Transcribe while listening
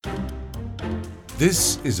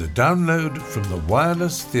This is a download from the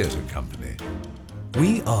Wireless Theatre Company.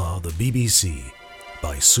 We Are the BBC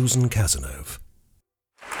by Susan Cazenove.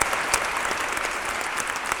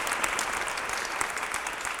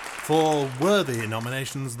 Four worthy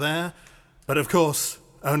nominations there, but of course,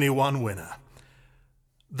 only one winner.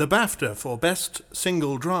 The BAFTA for Best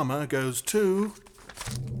Single Drama goes to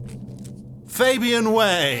Fabian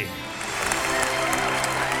Way.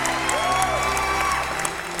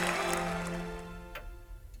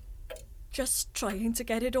 Just trying to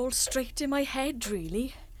get it all straight in my head,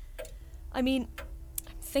 really. I mean,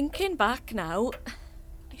 I'm thinking back now.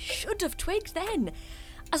 I should have twigged then.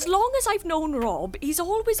 As long as I've known Rob, he's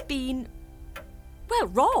always been... well,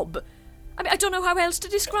 Rob. I mean, I don't know how else to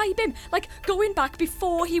describe him. Like, going back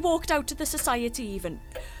before he walked out of the society even.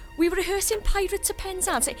 We were rehearsing Pirates of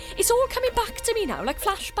Penzance. It's all coming back to me now, like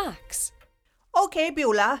flashbacks. OK,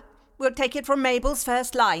 Beulah. We'll take it from Mabel's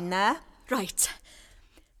first line there. Right.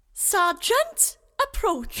 Sergeant,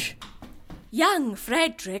 approach. Young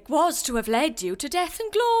Frederick was to have led you to death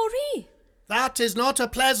and glory. That is not a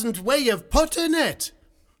pleasant way of putting it.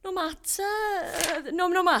 No matter,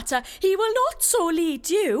 he will not so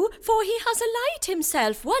lead you, for he has allied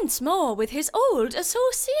himself once more with his old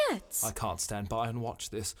associates. I can't stand by and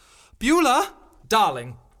watch this. Beulah,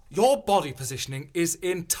 darling, your body positioning is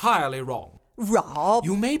entirely wrong. Rob?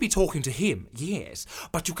 You may be talking to him, yes,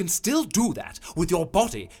 but you can still do that with your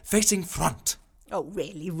body facing front. Oh,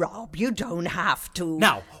 really, Rob? You don't have to.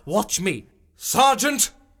 Now, watch me.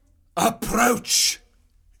 Sergeant, approach.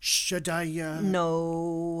 Should I,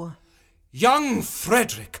 No. Young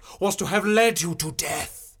Frederick was to have led you to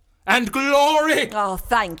death and glory. Oh,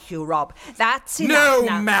 thank you, Rob. That's enough No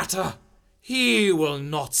now. matter. He will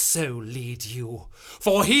not so lead you,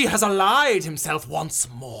 for he has allied himself once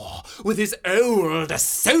more with his old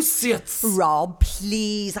associates. Rob,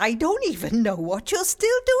 please, I don't even know what you're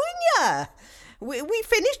still doing here. We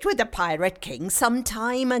finished with the Pirate King some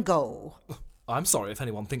time ago. I'm sorry if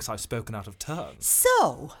anyone thinks I've spoken out of turn.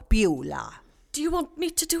 So, Beulah. Do you want me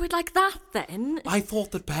to do it like that, then? I thought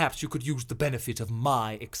that perhaps you could use the benefit of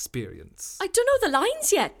my experience. I don't know the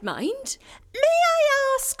lines yet, mind. May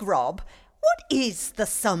I ask, Rob, what is the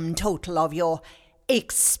sum total of your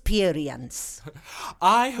experience?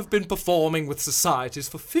 I have been performing with societies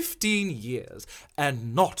for 15 years,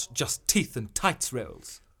 and not just teeth and tights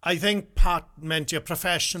rolls. I think Pat meant your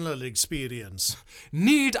professional experience.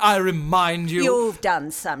 Need I remind you... You've done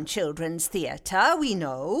some children's theatre, we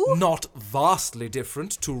know. Not vastly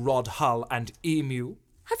different to Rod Hull and Emu.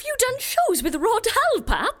 Have you done shows with Rod Hull,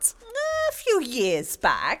 Pat? A few years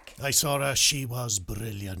back. I saw her, she was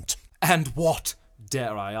brilliant. And what,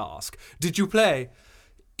 dare I ask, did you play?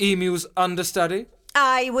 Emu's understudy?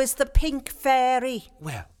 I was the Pink Fairy.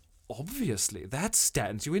 Well, obviously, that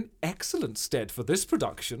stands you in excellent stead for this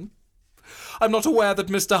production. I'm not aware that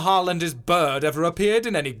Mr. Hull and his bird ever appeared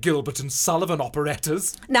in any Gilbert and Sullivan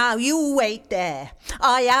operettas. Now, you wait there.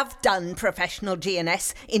 I have done professional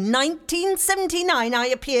GNS. In 1979, I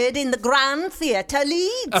appeared in the Grand Theatre,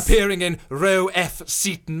 Leeds. Appearing in row F,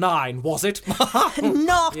 seat 9, was it?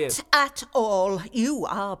 Not Yes. at all. You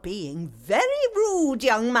are being very rude,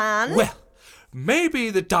 young man. Well,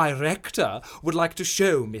 maybe the director would like to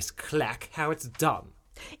show Miss Clack how it's done.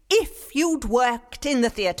 If you'd worked in the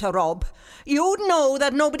theatre, Rob, you'd know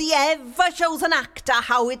that nobody ever shows an actor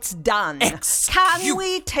how it's done. Can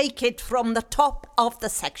we take it from the top of the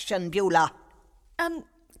section, Beulah?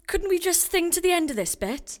 Couldn't we just sing to the end of this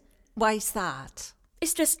bit? Why's that?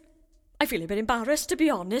 It's just... I feel a bit embarrassed, to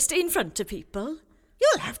be honest, in front of people.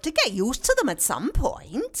 You'll have to get used to them at some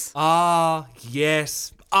point. Ah,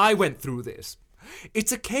 yes, I went through this.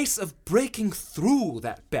 It's a case of breaking through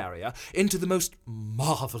that barrier into the most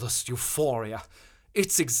marvellous euphoria.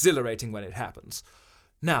 It's exhilarating when it happens.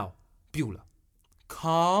 Now, Beulah,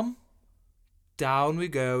 calm. Down we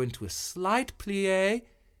go into a slight plie.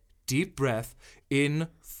 Deep breath. In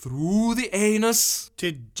through the anus.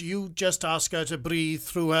 Did you just ask her to breathe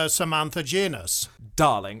through her Samantha Janus?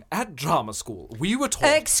 Darling, at drama school, we were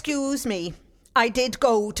taught... Excuse me. I did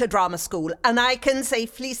go to drama school, and I can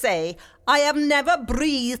safely say I have never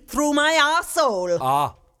breathed through my arsehole.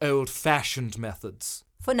 Ah, old-fashioned methods.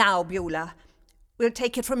 For now, Beulah, we'll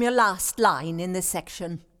take it from your last line in this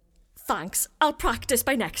section. Thanks. I'll practice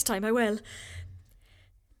by next time, I will.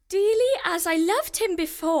 Dearly as I loved him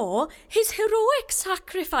before, his heroic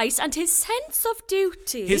sacrifice and his sense of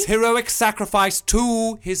duty... His heroic sacrifice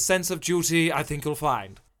to his sense of duty, I think you'll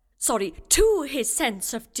find. To his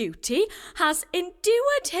sense of duty, has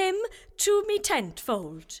endued him to me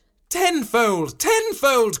tenfold. Tenfold,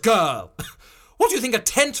 girl! What do you think a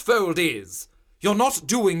tenfold is? You're not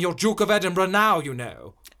doing your Duke of Edinburgh now, you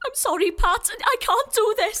know. I'm sorry, Pat. I can't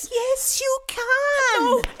do this. Yes, you can.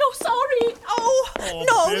 No, sorry. Oh,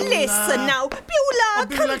 no, Beulah. listen now. Beulah,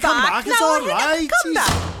 Beulah, come back. It's now. all right. Come back.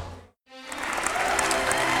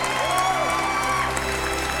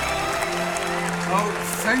 Oh,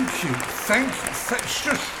 thank you.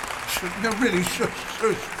 Shush. No, really, shush.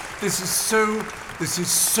 This is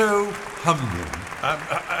so humbling.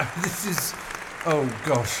 This is, oh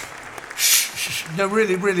gosh. Shh. No,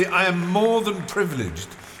 really, I am more than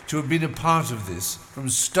privileged to have been a part of this. From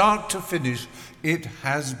start to finish, it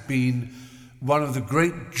has been one of the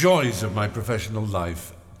great joys of my professional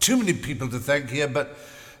life. Too many people to thank here, but,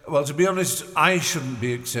 well, to be honest, I shouldn't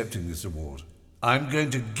be accepting this award. I'm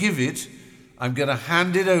going to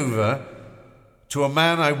hand it over to a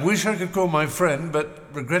man I wish I could call my friend, but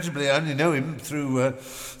regrettably I only know him through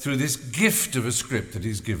this gift of a script that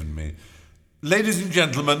he's given me. Ladies and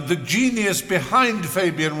gentlemen, the genius behind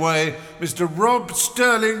Fabian Way, Mr. Rob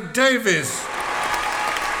Sterling Davis.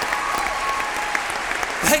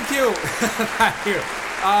 Thank you. Thank you.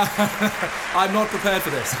 I'm not prepared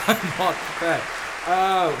for this. I'm not prepared.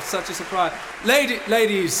 Oh, such a surprise.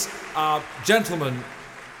 Ladies, gentlemen,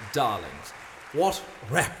 darlings, what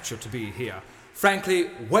rapture to be here. Frankly,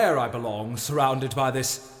 where I belong, surrounded by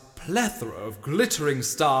this plethora of glittering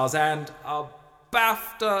stars and a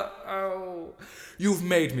BAFTA. Oh, you've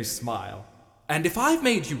made me smile. And if I've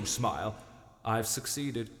made you smile, I've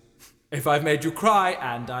succeeded. If I've made you cry,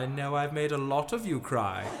 and I know I've made a lot of you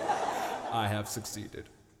cry, I have succeeded.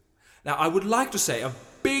 Now, I would like to say a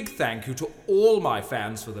big thank you to all my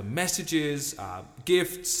fans for the messages,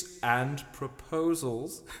 gifts, and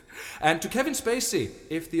proposals. And to Kevin Spacey,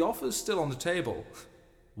 if the offer's still on the table,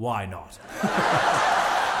 why not?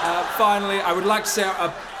 Finally, I would like to say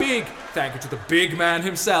a big thank you to the big man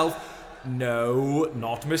himself. No,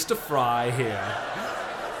 not Mr. Fry here.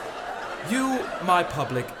 You, my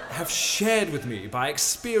public, have shared with me by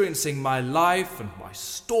experiencing my life and my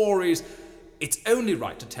stories. It's only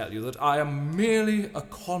right to tell you that I am merely a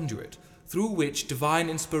conduit through which divine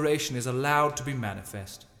inspiration is allowed to be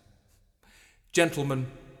manifest. Gentlemen,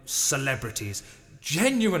 celebrities,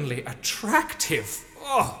 genuinely attractive.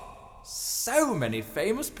 Oh, so many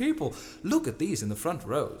famous people. Look at these in the front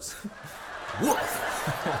rows. Woof!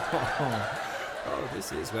 Oh,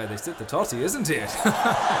 this is where they sit the totty, isn't it?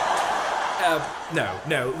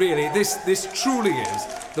 No, really, this truly is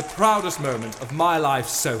the proudest moment of my life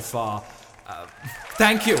so far.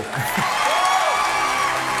 Thank you.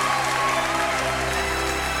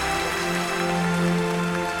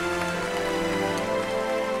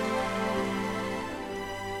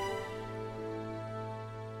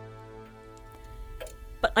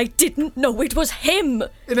 But I didn't know it was him.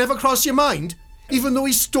 It never crossed your mind? Even though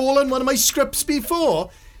he's stolen one of my scripts before?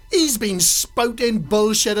 He's been spouting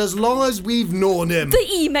bullshit as long as we've known him. The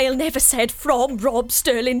email never said from Rob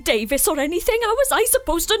Sterling Davis or anything. How was I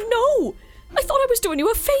supposed to know? I thought I was doing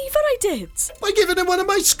you a favour, I did. By giving him one of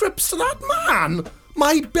my scripts to that man.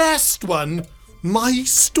 My best one. My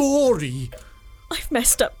story. I've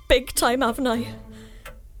messed up big time, haven't I?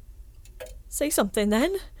 Say something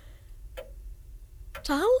then.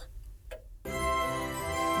 Tal?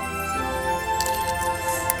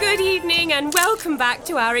 Good evening and welcome back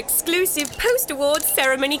to our exclusive post-awards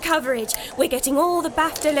ceremony coverage. We're getting all the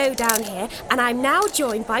BAFTA lowdown here, and I'm now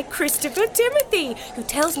joined by Christopher Timothy, who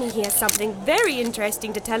tells me he has something very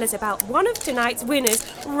interesting to tell us about one of tonight's winners,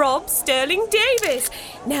 Rob Sterling Davis.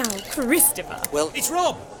 Now, Christopher. Well, it's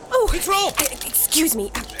Rob. Oh, it's Rob. Excuse me.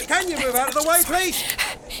 Can you move out of the way, please?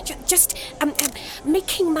 Just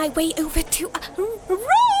making my way over to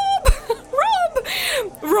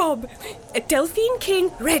Rob, Delphine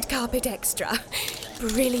King, red carpet extra.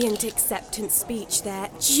 Brilliant acceptance speech there,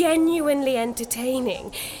 genuinely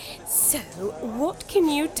entertaining. So, what can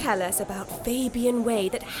you tell us about Fabian Way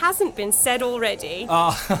that hasn't been said already?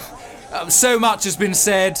 So much has been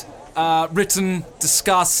said, written,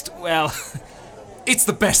 discussed. Well, it's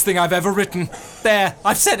the best thing I've ever written. There,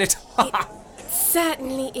 I've said it. It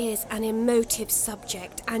certainly is an emotive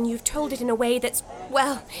subject, and you've told it in a way that's,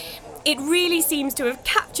 well, it really seems to have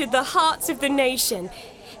captured the hearts of the nation.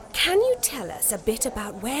 Can you tell us a bit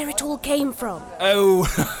about where it all came from? Oh,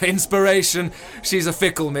 inspiration. She's a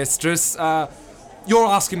fickle mistress. You're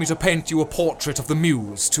asking me to paint you a portrait of the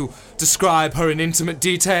muse, to describe her in intimate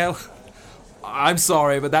detail? I'm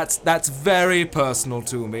sorry, but that's very personal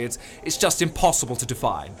to me. It's just impossible to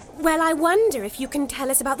define. Well, I wonder if you can tell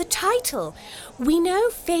us about the title. We know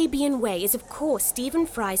Fabian Way is, of course, Stephen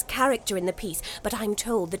Fry's character in the piece, but I'm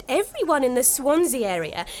told that everyone in the Swansea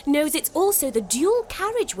area knows it's also the dual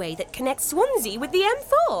carriageway that connects Swansea with the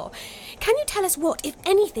M4. Can you tell us what, if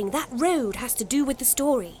anything, that road has to do with the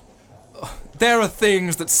story? There are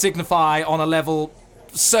things that signify on a level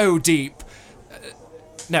so deep.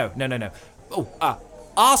 No.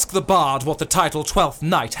 Ask the bard what the title Twelfth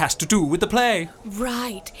Night has to do with the play.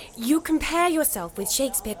 Right. You compare yourself with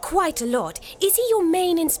Shakespeare quite a lot. Is he your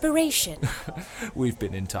main inspiration? We've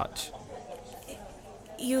been in touch.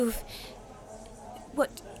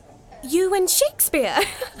 What? You and Shakespeare?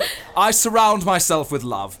 I surround myself with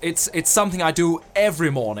love. It's something I do every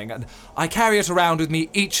morning, and I carry it around with me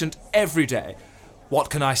each and every day. What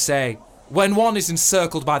can I say? When one is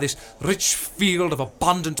encircled by this rich field of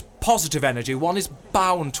abundant positive energy, one is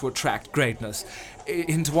bound to attract greatness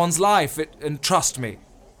into one's life. And trust me,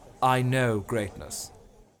 I know greatness.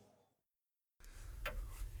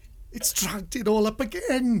 It's dragged it all up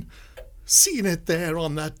again. Seeing it there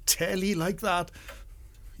on that telly like that.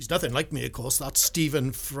 He's nothing like me, of course, that's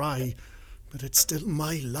Stephen Fry, but it's still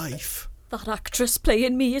my life. That actress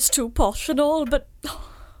playing me is too posh and all, but... Oh,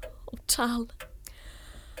 Tal.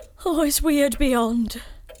 Oh, it's weird beyond.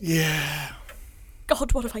 Yeah.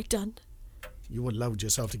 God, what have I done? You allowed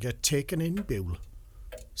yourself to get taken in, Buell.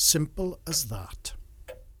 Simple as that.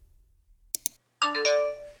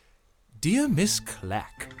 Dear Miss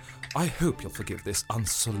Clack, I hope you'll forgive this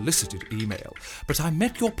unsolicited email, but I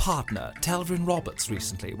met your partner, Talvin Roberts,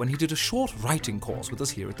 recently when he did a short writing course with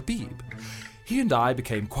us here at the Beeb. He and I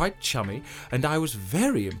became quite chummy, and I was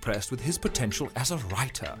very impressed with his potential as a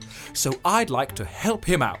writer, so I'd like to help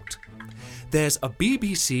him out. There's a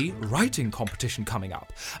BBC writing competition coming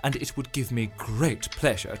up, and it would give me great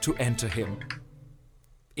pleasure to enter him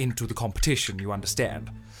into the competition, you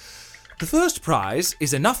understand. The first prize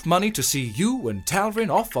is enough money to see you and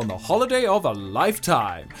Talvin off on the holiday of a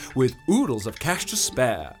lifetime, with oodles of cash to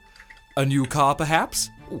spare. A new car, perhaps?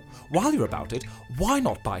 Ooh, while you're about it, why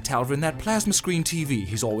not buy Talvin that plasma screen TV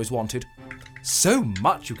he's always wanted? So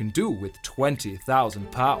much you can do with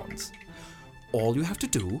 £20,000. All you have to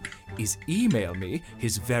do is email me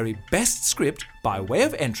his very best script by way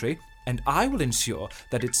of entry, and I will ensure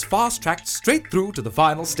that it's fast-tracked straight through to the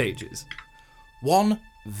final stages. One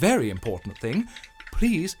very important thing,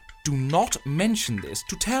 please do not mention this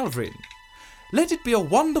to Talvin. Let it be a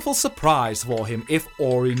wonderful surprise for him if,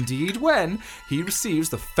 or indeed when, he receives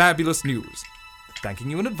the fabulous news. Thanking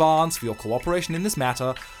you in advance for your cooperation in this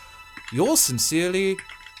matter, yours sincerely,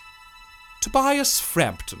 Tobias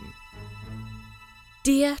Frampton.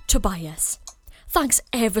 Dear Tobias, thanks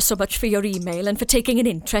ever so much for your email and for taking an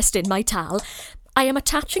interest in my Tal. I am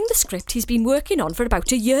attaching the script he's been working on for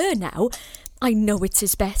about a year now. I know it's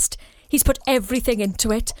his best. He's put everything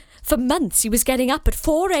into it. For months he was getting up at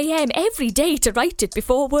 4 a.m. every day to write it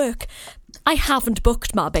before work. I haven't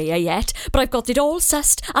booked Marbella yet, but I've got it all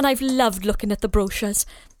sussed and I've loved looking at the brochures.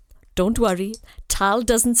 Don't worry, Tal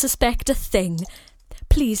doesn't suspect a thing.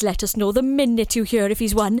 Please let us know the minute you hear if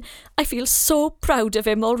he's won. I feel so proud of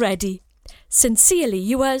him already. Sincerely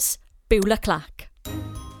yours, Beulah Clack.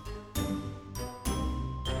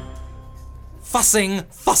 Fussing,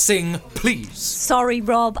 please. Sorry,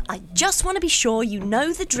 Rob. I just want to be sure you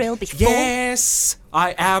know the drill before... Yes,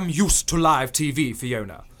 I am used to live TV,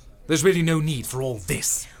 Fiona. There's really no need for all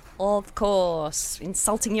this. Of course.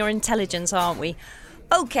 Insulting your intelligence, aren't we?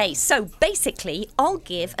 OK, so basically, I'll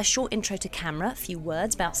give a short intro to camera, a few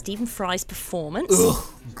words about Stephen Fry's performance. Ugh,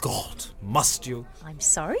 God, must you? I'm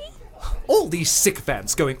sorry? All these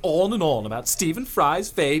sycophants going on and on about Stephen Fry's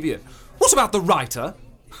Fabian. What about the writer?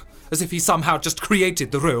 As if he somehow just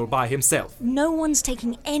created the role by himself. No one's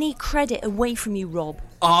taking any credit away from you, Rob.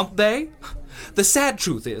 Aren't they? The sad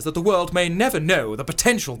truth is that the world may never know the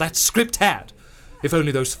potential that script had. If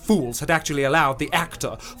only those fools had actually allowed the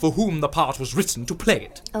actor for whom the part was written to play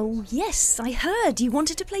it. Oh, yes, I heard you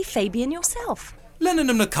wanted to play Fabian yourself. Lennon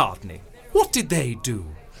and McCartney, what did they do?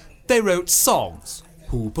 They wrote songs.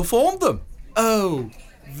 Who performed them? Oh,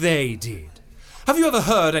 they did. Have you ever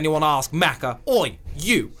heard anyone ask Macca, "Oi,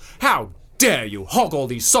 you, how dare you hog all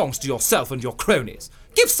these songs to yourself and your cronies?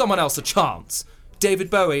 Give someone else a chance." David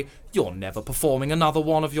Bowie, you're never performing another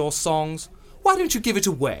one of your songs. Why don't you give it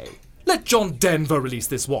away? Let John Denver release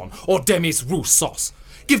this one, or Demis Roussos.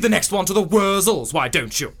 Give the next one to the Wurzels, why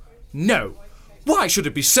don't you? No. Why should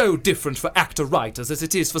it be so different for actor-writers as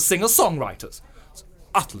it is for singer-songwriters? It's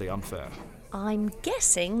utterly unfair. I'm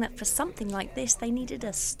guessing that for something like this they needed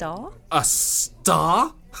a star? A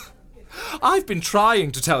star? I've been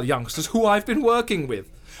trying to tell youngsters who I've been working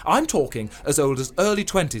with. I'm talking as old as early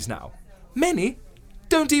 20s now. Many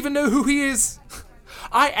don't even know who he is.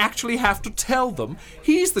 I actually have to tell them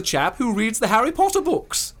he's the chap who reads the Harry Potter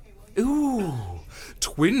books. Ooh,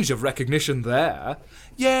 twinge of recognition there.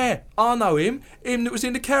 Yeah, I know him. Him that was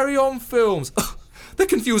in the Carry On films. They're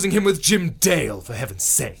confusing him with Jim Dale, for heaven's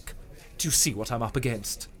sake. Do you see what I'm up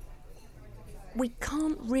against? We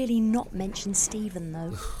can't really not mention Stephen,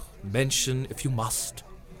 though. Mention if you must.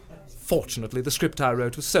 Fortunately, the script I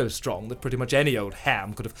wrote was so strong that pretty much any old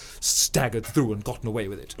ham could have staggered through and gotten away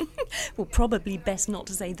with it. Well, probably best not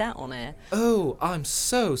to say that on air. Oh, I'm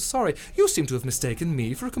so sorry. You seem to have mistaken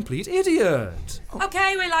me for a complete idiot.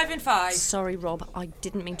 OK, we're live in 5. Sorry, Rob. I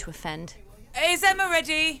didn't mean to offend. Is Emma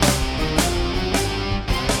ready?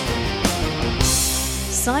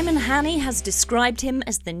 Simon Hannay has described him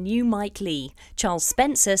as the new Mike Leigh. Charles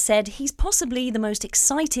Spencer said he's possibly the most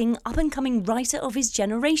exciting up-and-coming writer of his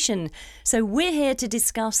generation. So we're here to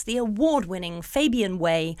discuss the award-winning Fabian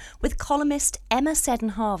Way with columnist Emma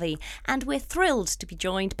Seddon-Harvey, and we're thrilled to be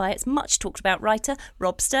joined by its much-talked-about writer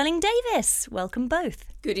Rob Sterling-Davis. Welcome both.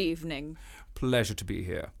 Good evening. Pleasure to be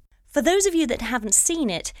here. For those of you that haven't seen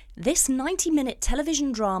it, this 90-minute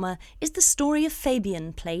television drama is the story of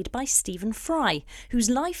Fabian, played by Stephen Fry, whose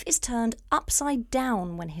life is turned upside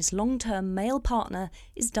down when his long-term male partner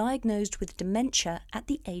is diagnosed with dementia at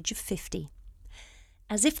the age of 50.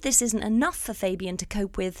 As if this isn't enough for Fabian to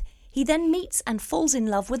cope with, he then meets and falls in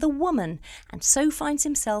love with a woman, and so finds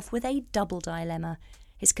himself with a double dilemma.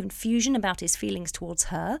 His confusion about his feelings towards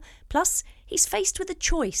her, plus he's faced with a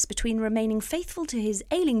choice between remaining faithful to his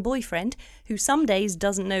ailing boyfriend, who some days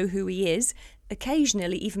doesn't know who he is,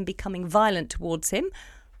 occasionally even becoming violent towards him,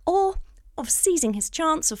 or of seizing his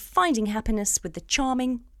chance of finding happiness with the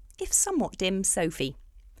charming, if somewhat dim, Sophie.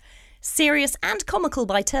 Serious and comical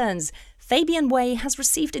by turns, Fabian Way has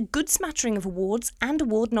received a good smattering of awards and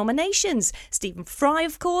award nominations. Stephen Fry,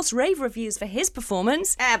 of course, rave reviews for his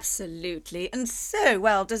performance. Absolutely, and so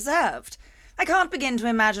well deserved. I can't begin to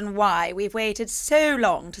imagine why we've waited so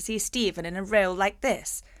long to see Stephen in a role like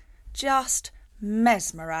this. Just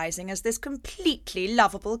mesmerising as this completely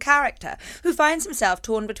lovable character who finds himself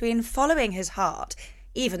torn between following his heart,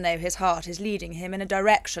 even though his heart is leading him in a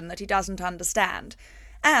direction that he doesn't understand,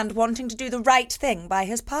 and wanting to do the right thing by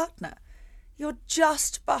his partner. You're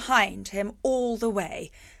just behind him all the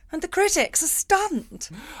way, and the critics are stunned.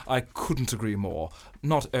 I couldn't agree more.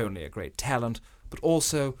 Not only a great talent, but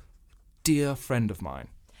also a dear friend of mine.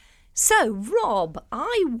 So, Rob,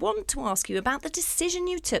 I want to ask you about the decision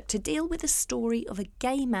you took to deal with the story of a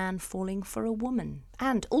gay man falling for a woman,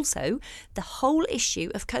 and also the whole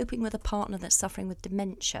issue of coping with a partner that's suffering with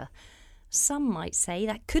dementia. Some might say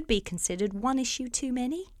that could be considered one issue too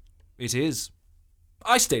many. It is.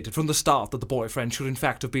 I stated from the start that the boyfriend should in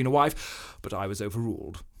fact have been a wife, but I was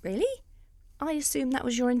overruled. Really? I assume that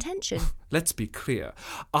was your intention. Let's be clear.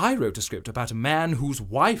 I wrote a script about a man whose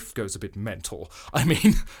wife goes a bit mental. I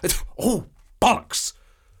mean, oh, bollocks!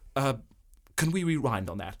 Can we rewind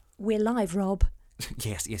on that? We're live, Rob.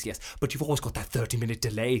 Yes. But you've always got that 30-minute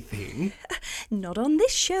delay thing. Not on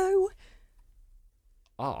this show.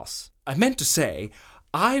 Arse. I meant to say,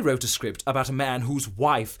 I wrote a script about a man whose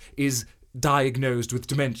wife is diagnosed with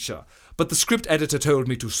dementia, but the script editor told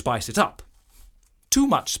me to spice it up. Too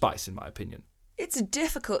much spice, in my opinion. It's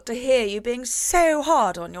difficult to hear you being so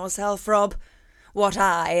hard on yourself, Rob. What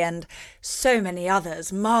I and so many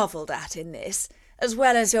others marvelled at in this, as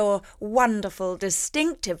well as your wonderful,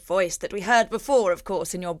 distinctive voice that we heard before, of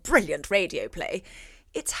course, in your brilliant radio play,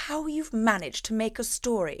 it's how you've managed to make a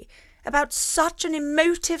story about such an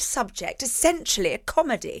emotive subject, essentially a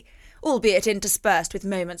comedy, albeit interspersed with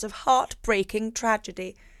moments of heartbreaking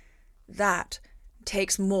tragedy. That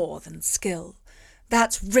takes more than skill.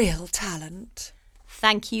 That's real talent.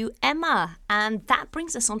 Thank you, Emma. And that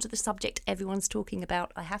brings us on to the subject everyone's talking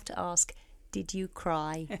about. I have to ask, did you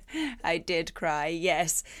cry? I did cry,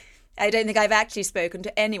 yes. I don't think I've actually spoken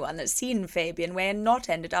to anyone that's seen Fabian Way and not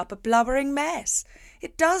ended up a blubbering mess.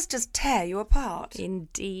 It does just tear you apart.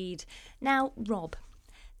 Indeed. Now, Rob,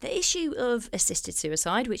 the issue of assisted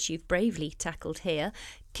suicide, which you've bravely tackled here,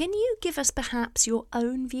 can you give us perhaps your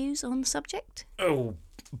own views on the subject? Oh,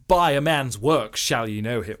 by a man's work shall ye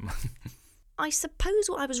know him. I suppose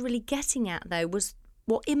what I was really getting at, though, was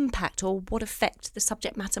what impact or what effect the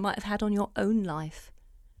subject matter might have had on your own life.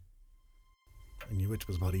 I knew it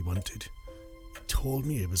was what he wanted. He told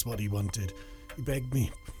me it was what he wanted. He begged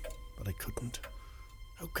me, but I couldn't.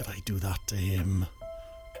 How could I do that to him?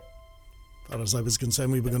 As far as I was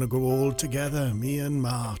concerned, we were going to grow old together, me and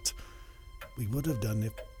Mart. We would have done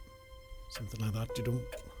if something like that,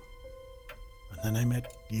 And then I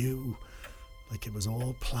met you, like it was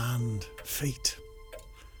all planned. Fate.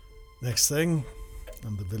 Next thing,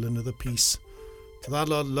 I'm the villain of the piece. To that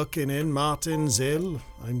lot looking in, Martin's ill.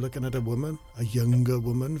 I'm looking at a woman, a younger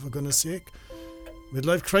woman, for goodness sake.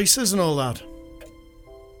 Midlife crisis and all that.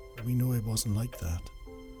 But we know it wasn't like that.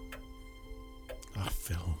 That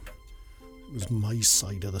film. It was my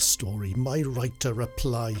side of the story, my right to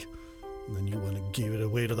reply. And then you want to give it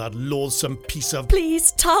away to that loathsome piece of...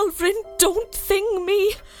 Please, Talvin, don't thing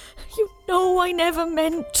me. You know I never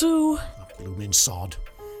meant to. That blooming sod.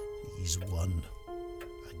 He's won.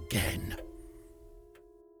 Again.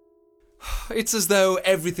 It's as though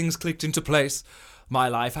everything's clicked into place. My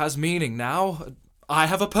life has meaning now. I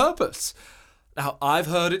have a purpose. Now, I've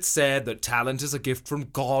heard it said that talent is a gift from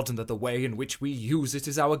God and that the way in which we use it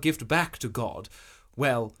is our gift back to God.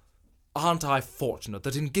 Well, aren't I fortunate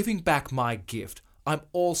that in giving back my gift, I'm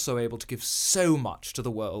also able to give so much to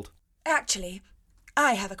the world? Actually,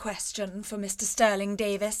 I have a question for Mr. Sterling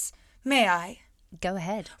Davis. May I? Go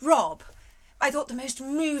ahead. Rob, I thought the most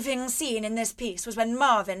moving scene in this piece was when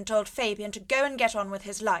Marvin told Fabian to go and get on with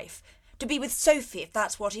his life, to be with Sophie if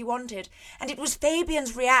that's what he wanted. And it was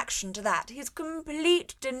Fabian's reaction to that, his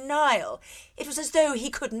complete denial. It was as though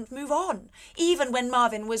he couldn't move on, even when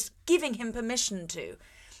Marvin was giving him permission to.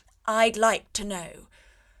 I'd like to know,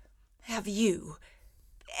 have you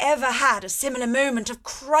ever had a similar moment of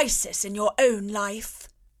crisis in your own life?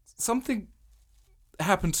 Something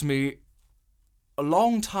happened to me a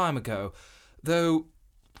long time ago, though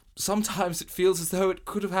sometimes it feels as though it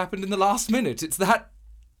could have happened in the last minute. It's that...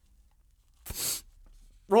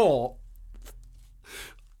 raw.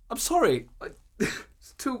 I'm sorry.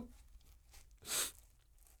 It's too...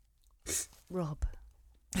 Rob,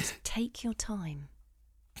 take your time.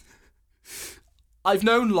 I've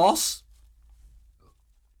known loss.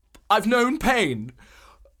 I've known pain.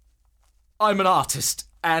 I'm an artist,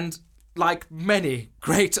 and like many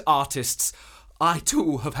great artists, I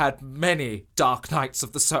too have had many dark nights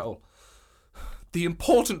of the soul. The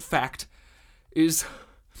important fact is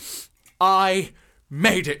I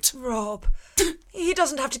made it. Rob, he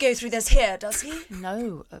doesn't have to go through this here, does he?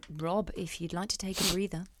 No, Rob, if you'd like to take a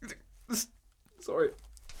breather. Sorry.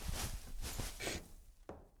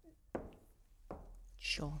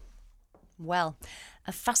 Sure. Well,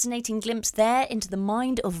 a fascinating glimpse there into the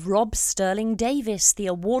mind of Rob Sterling Davis, the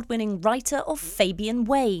award-winning writer of Fabian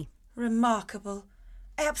Way. Remarkable.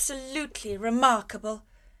 Absolutely remarkable.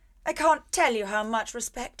 I can't tell you how much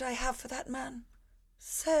respect I have for that man.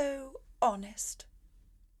 So honest.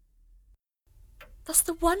 That's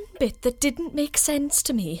the one bit that didn't make sense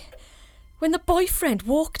to me. When the boyfriend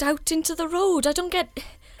walked out into the road, I don't get...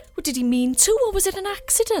 What, did he mean to, or was it an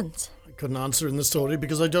accident? I couldn't answer in the story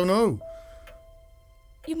because I don't know.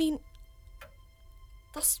 You mean...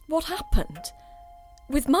 that's what happened?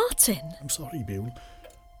 With Martin? I'm sorry, Buell.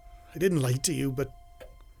 I didn't lie to you, but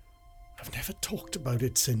I've never talked about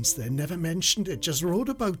it since then. Never mentioned it, just wrote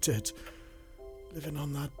about it. Living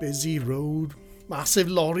on that busy road, massive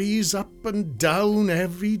lorries up and down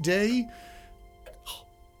every day.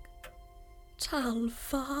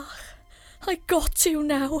 Talvar, I got you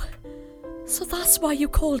now. So that's why you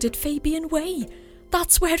called it Fabian Way.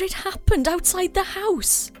 That's where it happened, outside the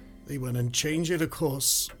house. They went and changed it, of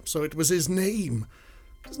course, so it was his name.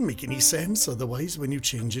 Doesn't make any sense otherwise when you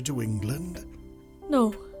change it to England.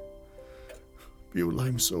 No. Buell,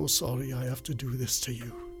 I'm so sorry I have to do this to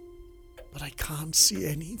you. But I can't see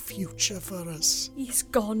any future for us. He's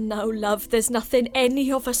gone now, love. There's nothing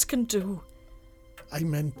any of us can do. I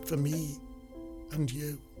meant for me and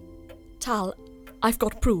you. Tal, I've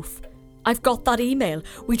got proof. I've got that email.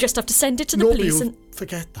 We just have to send it to the No, police Buell, and...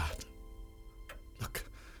 forget that. Look,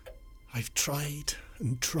 I've tried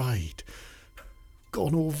and tried.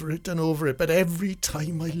 Gone over it and over it, but every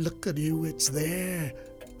time I look at you, it's there.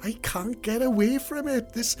 I can't get away from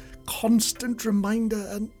it. This constant reminder,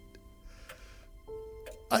 and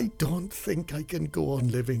I don't think I can go on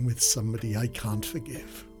living with somebody I can't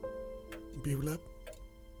forgive. Beulah,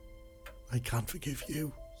 I can't forgive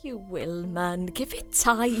you. You will, man. Give it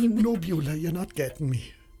time. No, Beulah, you're not getting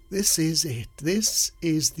me. This is it. This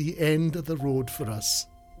is the end of the road for us.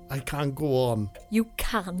 I can't go on. You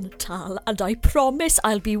can, Tal, and I promise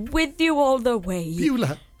I'll be with you all the way.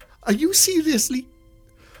 Beulah, are you seriously...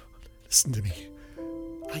 Listen to me.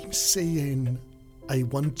 I'm saying I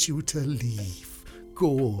want you to leave.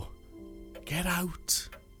 Go. Get out.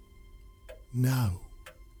 Now.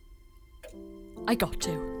 I got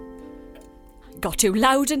to. Got to,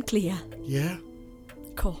 loud and clear. Yeah?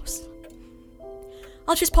 Of course.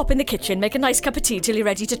 I'll just pop in the kitchen, make a nice cup of tea till you're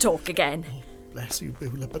ready to talk again. Oh, bless you,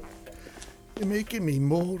 Beulah, but You're making me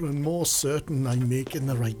more and more certain I'm making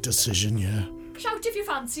the right decision, yeah. Shout if you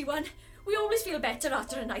fancy one. We always feel better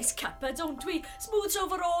after a nice cuppa, don't we? Smooths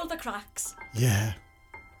over all the cracks. Yeah.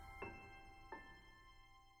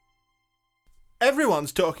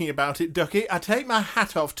 Everyone's talking about it, Ducky. I take my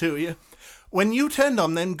hat off to you. When you turned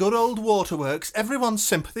on them good old waterworks, everyone's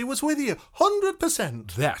sympathy was with you.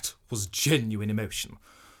 100%. That was genuine emotion.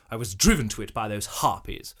 I was driven to it by those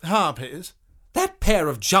harpies. Harpies? That pair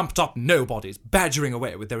of jumped-up nobodies badgering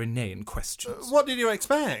away with their inane questions. What did you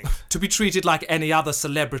expect? To be treated like any other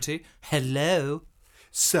celebrity. Hello?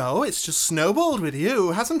 So, it's just snowballed with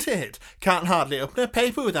you, hasn't it? Can't hardly open a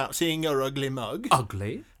paper without seeing your ugly mug.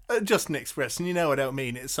 Ugly? Just an expression, you know I don't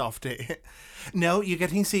mean it, softy. No, you're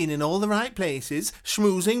getting seen in all the right places,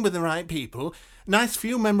 schmoozing with the right people, nice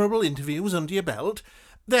few memorable interviews under your belt.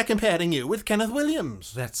 They're comparing you with Kenneth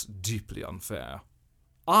Williams. That's deeply unfair.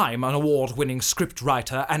 I'm an award-winning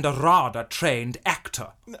scriptwriter and a RADA-trained actor.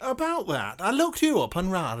 About that, I looked you up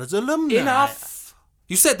on RADA's alumni. Enough!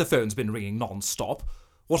 You said the phone's been ringing non-stop.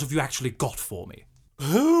 What have you actually got for me?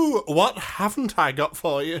 Who? What haven't I got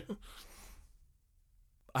for you?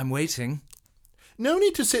 I'm waiting. No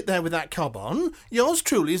need to sit there with that cob on. Yours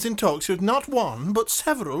truly is in talks with not one, but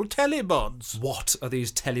several telebods. What are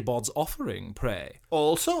these telebods offering, pray?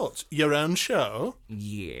 All sorts. Your own show?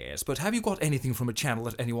 Yes, but have you got anything from a channel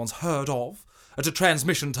that anyone's heard of? At a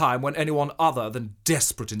transmission time when anyone other than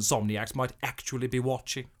desperate insomniacs might actually be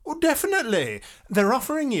watching? Oh, definitely. They're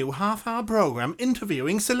offering you half-hour programme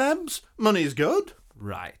interviewing celebs. Money's good.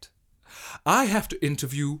 Right. I have to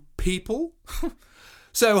interview people?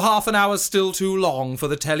 So half an hour's still too long for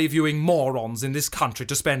the televiewing morons in this country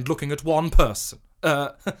to spend looking at one person.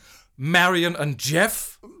 Marion and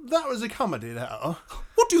Jeff? That was a comedy, though.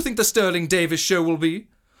 What do you think the Sterling Davis show will be?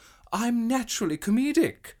 I'm naturally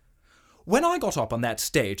comedic. When I got up on that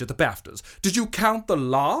stage at the BAFTAs, did you count the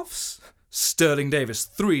laughs? Sterling Davis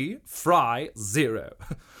 3, Fry 0.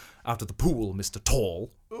 Out of the pool, Mr.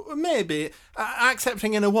 Tall. Maybe.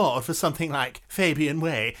 Accepting an award for something like Fabian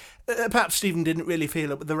Way. Perhaps Stephen didn't really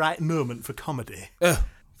feel it was the right moment for comedy.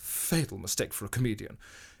 Fatal mistake for a comedian.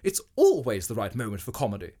 It's always the right moment for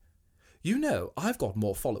comedy. You know, I've got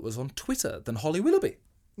more followers on Twitter than Holly Willoughby.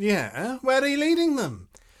 Yeah? Where are you leading them?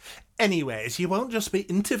 Anyways, you won't just be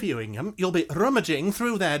interviewing them, you'll be rummaging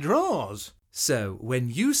through their drawers. So, when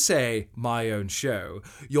you say my own show,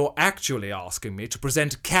 you're actually asking me to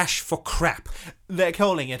present cash for crap. They're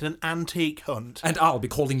calling it an antique hunt. And I'll be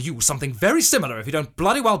calling you something very similar if you don't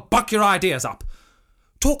bloody well buck your ideas up.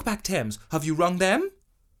 Talkback Thames, have you rung them?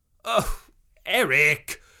 Oh,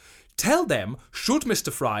 Eric! Tell them, should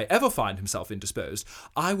Mr. Fry ever find himself indisposed,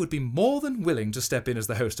 I would be more than willing to step in as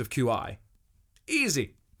the host of QI.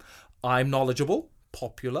 Easy. I'm knowledgeable,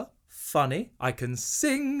 popular, funny, I can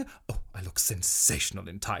sing. Oh, I look sensational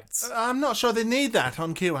in tights. I'm not sure they need that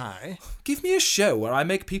on QI. Give me a show where I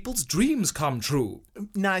make people's dreams come true.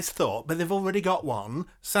 Nice thought, but they've already got one.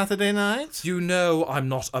 Saturday night? You know I'm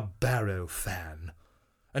not a Barrow fan.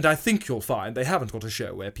 And I think you'll find they haven't got a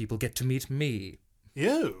show where people get to meet me.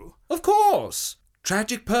 You? Of course!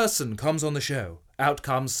 Tragic person comes on the show. Out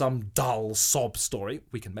comes some dull sob story.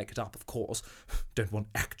 We can make it up, of course. Don't want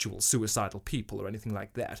actual suicidal people or anything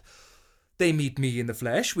like that. They meet me in the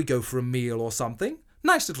flesh, we go for a meal or something.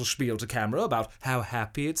 Nice little spiel to camera about how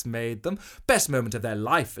happy it's made them, best moment of their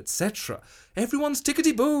life, etc. Everyone's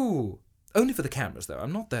tickety-boo. Only for the cameras, though.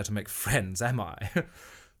 I'm not there to make friends, am I?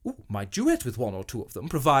 Ooh, my duet with one or two of them,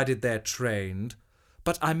 provided they're trained.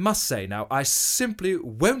 But I must say now, I simply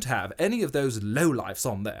won't have any of those lowlifes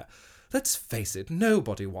on there. Let's face it,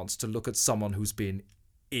 nobody wants to look at someone who's been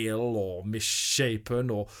ill or misshapen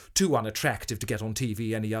or too unattractive to get on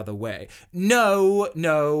TV any other way.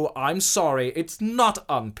 No, I'm sorry, it's not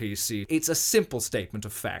un-PC. It's a simple statement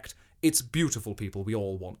of fact. It's beautiful people we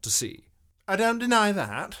all want to see. I don't deny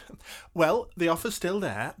that. Well, the offer's still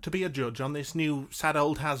there to be a judge on this new sad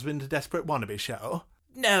old has-been to desperate wannabe show.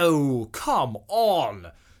 No, come on.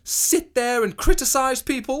 Sit there and criticise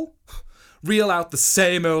people? Reel out the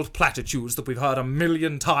same old platitudes that we've heard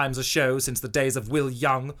 1,000,000 times a show since the days of Will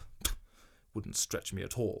Young? Wouldn't stretch me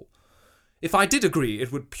at all. If I did agree,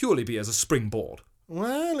 it would purely be as a springboard.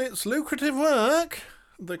 Well, it's lucrative work,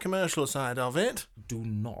 the commercial side of it. Do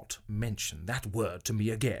not mention that word to me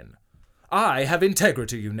again. I have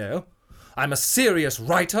integrity, you know. I'm a serious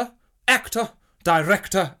writer, actor,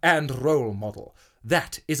 director, and role model.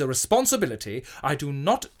 That is a responsibility I do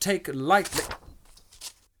not take lightly.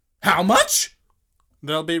 How much?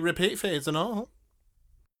 There'll be repeat fees and all.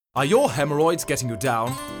 Are your hemorrhoids getting you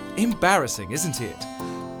down? Embarrassing, isn't it?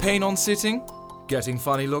 Pain on sitting? Getting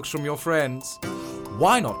funny looks from your friends?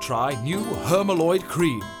 why not try new Hermaloid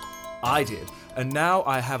cream? I did, and now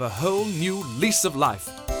I have a whole new lease of life.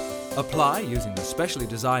 Apply using the specially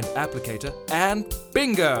designed applicator and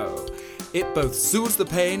bingo! It both soothes the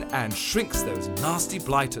pain and shrinks those nasty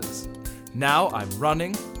blighters. Now I'm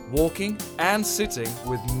running, walking and sitting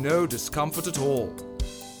with no discomfort at all.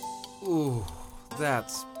 Ooh,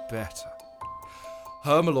 that's better.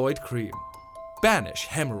 Hermaloid cream. Banish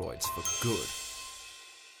hemorrhoids for good.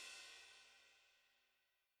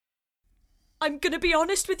 I'm gonna be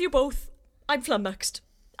honest with you both. I'm flummoxed.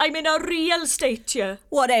 I'm in a real state here.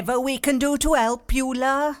 Whatever we can do to help,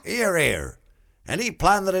 Beulah. Here, here. Any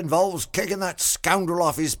plan that involves kicking that scoundrel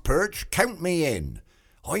off his perch, count me in.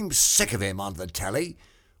 I'm sick of him on the telly.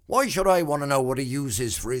 Why should I want to know what he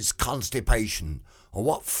uses for his constipation, or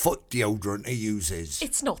what foot deodorant he uses?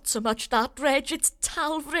 It's not so much that, Reg, it's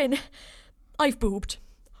Talvrin. I've boobed.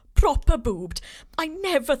 Proper boobed. I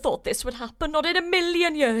never thought this would happen, not in a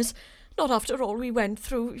million years. Not after all we went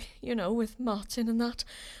through, you know, with Martin and that.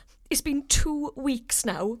 It's been 2 weeks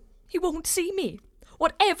now. He won't see me.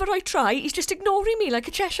 Whatever I try, he's just ignoring me like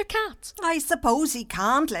a Cheshire cat. I suppose he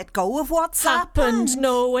can't let go of what's happened.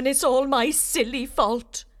 No, and it's all my silly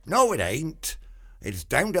fault. No, it ain't. It's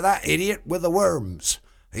down to that idiot with the worms.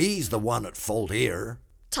 He's the one at fault here.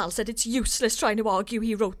 Tal said it's useless trying to argue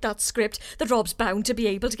he wrote that script, that Rob's bound to be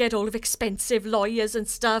able to get all of expensive lawyers and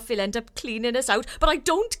stuff. He'll end up cleaning us out, but I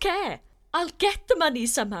don't care. I'll get the money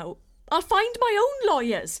somehow. I'll find my own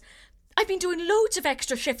lawyers. I've been doing loads of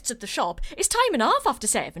extra shifts at the shop. It's time and a half after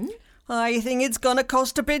 7. I think it's gonna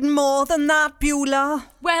cost a bit more than that,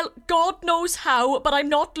 Beulah. Well, God knows how, but I'm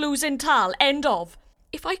not losing Tal. End of.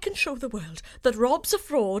 If I can show the world that Rob's a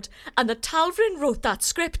fraud and that Talvrin wrote that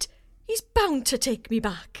script, he's bound to take me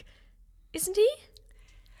back. Isn't he?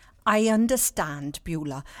 I understand,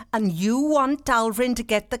 Beulah, and you want Talvrin to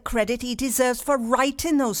get the credit he deserves for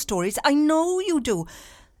writing those stories. I know you do.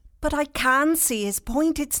 But I can see his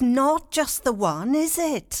point. It's not just the one, is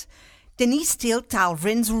it? Didn't he steal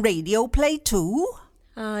Talvrin's radio play too?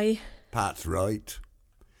 Aye. Pat's right.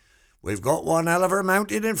 We've got one hell of her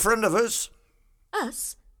mounted in front of us.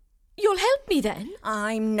 Us? You'll help me then?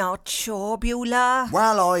 I'm not sure, Beulah.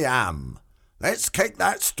 Well, I am. Let's kick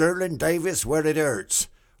that Sterling Davis where it hurts.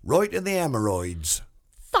 Right in the hemorrhoids.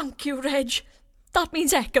 Thank you, Reg. That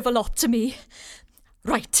means heck of a lot to me.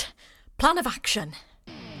 Right. Plan of action.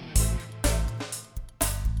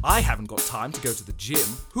 I haven't got time to go to the gym.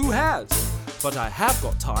 Who has? But I have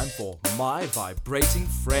got time for My Vibrating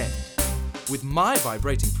Friend. With My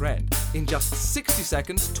Vibrating Friend, in just 60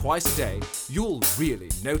 seconds twice a day, you'll really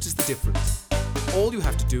notice the difference. All you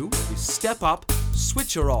have to do is step up,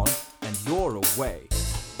 switch her on, and you're away.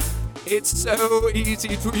 It's so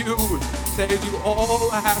easy to use. Saves you all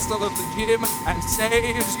the hassle of the gym and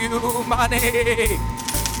saves you money.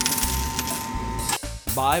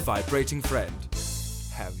 My Vibrating Friend.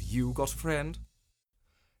 Have you got a friend?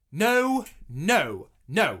 No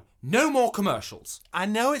more commercials. I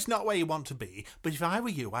know it's not where you want to be, but if I were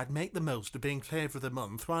you, I'd make the most of being Flavour of the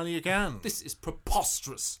Month while you can. This is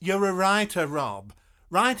preposterous. You're a writer, Rob.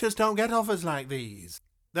 Writers don't get offers like these.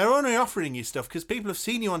 They're only offering you stuff because people have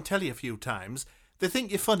seen you on telly a few times. They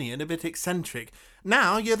think you're funny and a bit eccentric.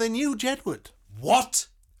 Now you're the new Jedward. What?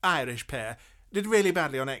 Irish pair. Did really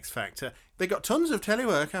badly on X Factor. They got tons of telly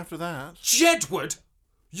work after that. Jedward?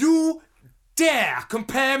 You dare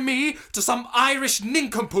compare me to some Irish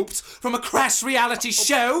nincompoops from a crass reality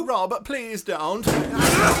show? Rob, please don't.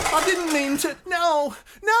 I didn't mean to. No.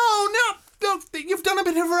 Look, you've done a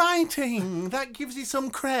bit of writing. That gives you some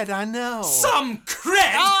cred, I know. Some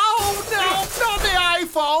cred? Oh, no, not the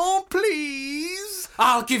iPhone, please.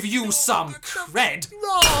 I'll give you some cred.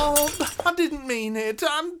 Rob, I didn't mean it.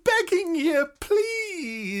 I'm begging you,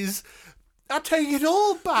 please. I take it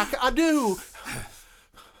all back, I do.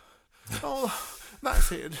 Oh,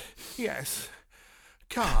 that's it. Yes.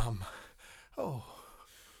 Calm. Oh,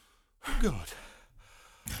 good.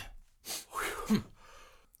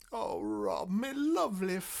 Oh, Rob, me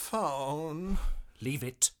lovely phone. Leave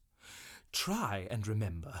it. Try and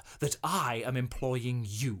remember that I am employing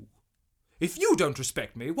you. If you don't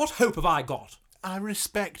respect me, what hope have I got? I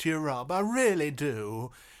respect you, Rob. I really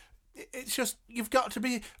do. It's just, you've got to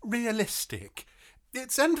be realistic.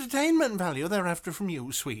 It's entertainment value they're after from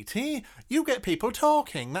you, sweetie. You get people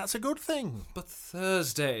talking. That's a good thing. But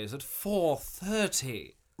Thursdays at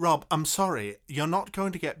 4:30. Rob, I'm sorry. You're not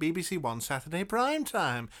going to get BBC One Saturday prime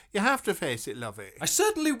time. You have to face it, lovey. I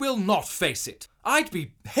certainly will not face it. I'd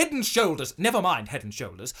be head and shoulders, never mind head and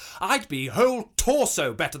shoulders, I'd be whole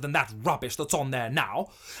torso better than that rubbish that's on there now.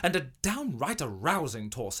 And a downright arousing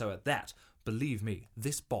torso at that. Believe me,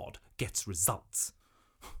 this bod gets results.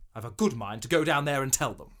 I've a good mind to go down there and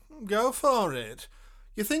tell them. Go for it.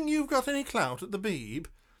 You think you've got any clout at the Beeb?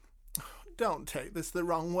 Don't take this the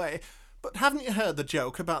wrong way, but haven't you heard the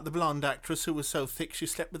joke about the blonde actress who was so thick she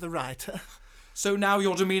slept with the writer? So now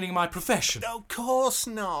you're demeaning my profession? Of course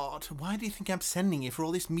not. Why do you think I'm sending you for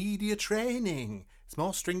all this media training? It's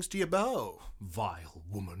more strings to your bow. Vile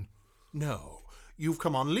woman. No, you've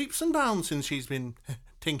come on leaps and bounds since she's been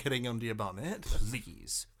tinkering under your bonnet.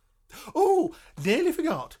 Please. Oh, nearly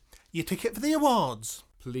forgot. Your ticket for the awards.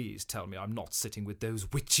 Please tell me I'm not sitting with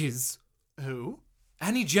those witches. Who?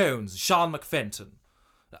 Annie Jones, Sean McFenton.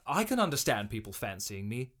 I can understand people fancying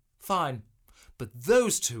me. Fine. But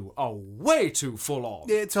those two are way too full on.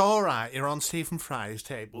 It's all right. You're on Stephen Fry's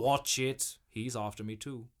table. Watch it. He's after me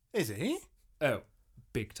too. Is he? Oh,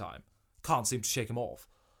 big time. Can't seem to shake him off.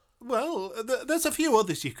 Well, there's a few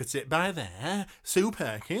others you could sit by there. Sue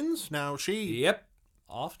Perkins. Now she... Yep.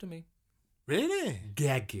 After me. Really?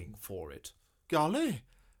 Gagging for it. Golly.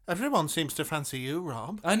 Everyone seems to fancy you,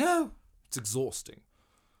 Rob. I know. It's exhausting.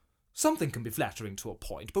 Something can be flattering to a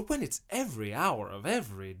point, but when it's every hour of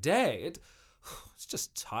every day, it's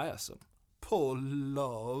just tiresome. Poor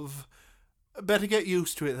love. Better get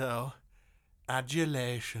used to it, though.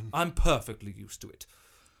 Adulation. I'm perfectly used to it.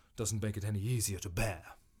 Doesn't make it any easier to bear.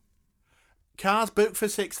 Car's booked for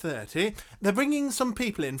 6:30. They're bringing some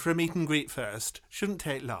people in for a meet and greet first. Shouldn't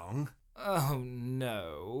take long. Oh,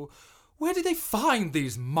 no. Where did they find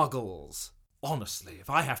these muggles? Honestly, if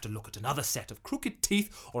I have to look at another set of crooked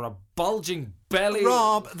teeth or a bulging belly...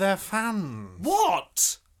 Rob, they're fans.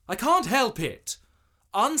 What? I can't help it.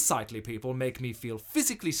 Unsightly people make me feel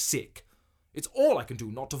physically sick. It's all I can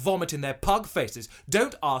do not to vomit in their pug faces.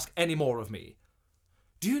 Don't ask any more of me.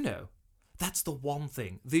 Do you know, that's the one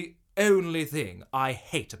thing, the only thing I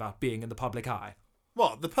hate about being in the public eye.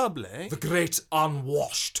 What, the public? The great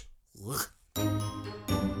unwashed. Ugh.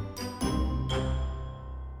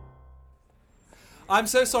 I'm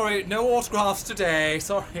so sorry, no autographs today,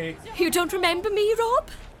 sorry. You don't remember me, Rob?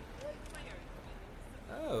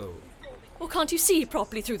 Oh. Or can't you see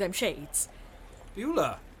properly through them shades?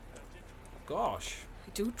 Beulah. Gosh.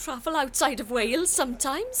 I do travel outside of Wales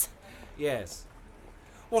sometimes. Yes.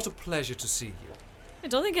 What a pleasure to see you. I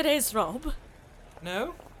don't think it is, Rob.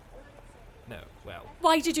 No? No, well.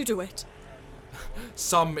 Why did you do it?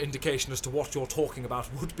 Some indication as to what you're talking about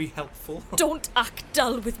would be helpful. Don't act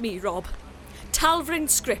dull with me, Rob.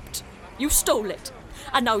 Talvrin's script. You stole it.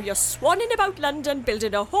 And now you're swanning about London,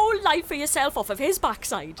 building a whole life for yourself off of his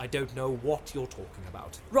backside. I don't know what you're talking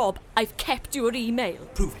about. Rob, I've kept your email.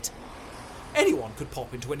 Prove it. Anyone could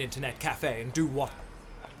pop into an internet cafe and do what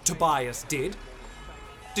Tobias did.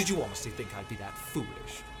 Did you honestly think I'd be that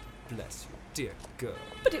foolish? Bless you, dear girl.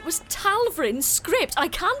 But it was Talvrin's script. I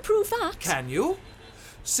can prove that. Can you?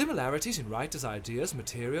 Similarities in writers' ideas,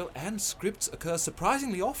 material, and scripts occur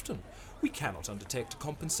surprisingly often. We cannot undertake to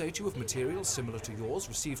compensate you if material similar to yours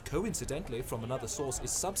received coincidentally from another source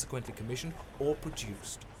is subsequently commissioned or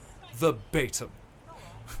produced. Verbatim.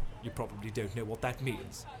 You probably don't know what that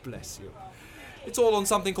means. Bless you. It's all on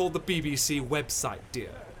something called the BBC website,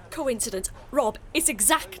 dear. Coincidence. Rob, it's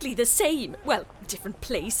exactly the same. Well, different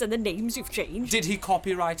place and the names you've changed. Did he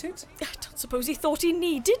copyright it? I don't suppose he thought he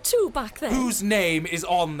needed to back then. Whose name is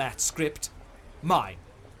on that script? Mine.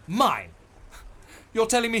 Mine. You're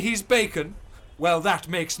telling me he's Bacon? Well, that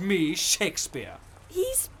makes me Shakespeare.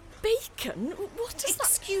 He's Bacon? What is that?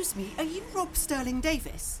 Excuse me, are you Rob Sterling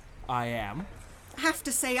Davis? I am. I have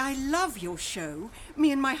to say, I love your show.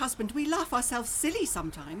 Me and my husband, we laugh ourselves silly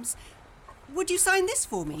sometimes. Would you sign this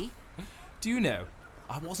for me? Do you know,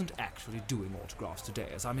 I wasn't actually doing autographs today,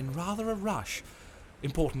 as I'm in rather a rush.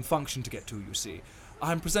 Important function to get to, you see.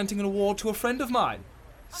 I'm presenting an award to a friend of mine,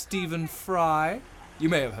 Stephen Fry. You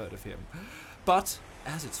may have heard of him. But,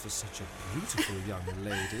 as it's for such a beautiful young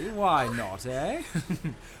lady, why not, eh?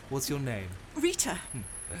 What's your name? Rita.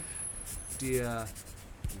 Dear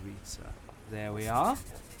Rita. There we are.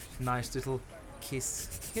 Nice little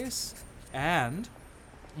kiss. And...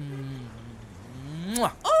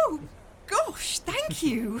 Mwah. Oh, gosh, thank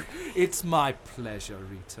you. It's my pleasure,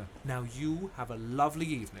 Rita. Now you have a lovely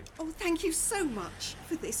evening. Oh, thank you so much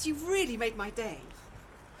for this. You've really made my day.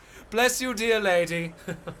 Bless you, dear lady.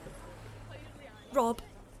 Rob,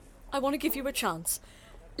 I want to give you a chance.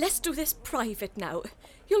 Let's do this private now.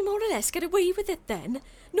 You'll more or less get away with it then.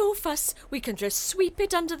 No fuss. We can just sweep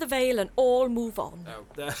it under the veil and all move on.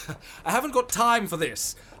 No, I haven't got time for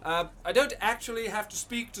this. I don't actually have to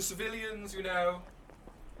speak to civilians, you know.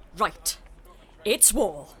 Right. It's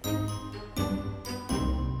war.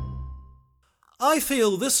 I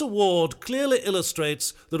feel this award clearly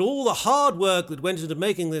illustrates that all the hard work that went into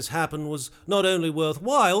making this happen was not only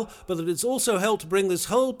worthwhile, but that it's also helped bring this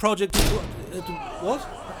whole project to what?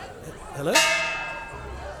 Hello?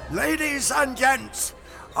 Ladies and gents,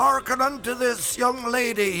 hearken unto this young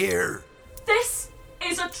lady here. This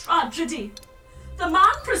is a tragedy. The man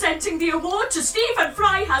presenting the award to Stephen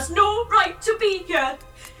Fry has no right to be here.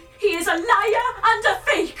 He is a liar and a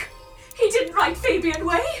fake. He didn't write Fabian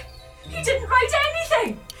Way. He didn't write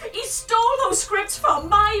anything. He stole those scripts from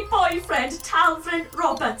my boyfriend, Talvin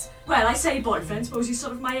Roberts. Well, I say boyfriend, suppose he's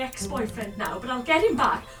sort of my ex-boyfriend now, but I'll get him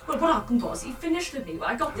back. Well, what happened was, he finished with me.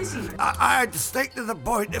 I got this email. I'd stick to the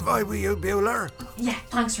point if I were you, Bueller. Yeah,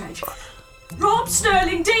 thanks, Reg. Rob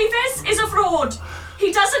Sterling Davis is a fraud.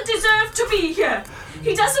 He doesn't deserve to be here.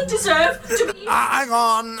 He doesn't deserve to be... Hang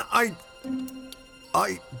on,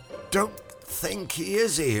 I don't think he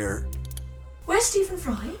is here. Where's Stephen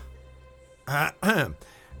Fry?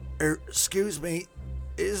 Excuse me,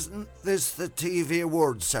 isn't this the TV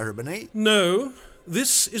awards ceremony? No,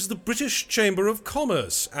 this is the British Chamber of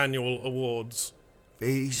Commerce Annual Awards.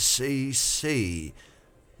 BCC,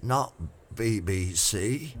 not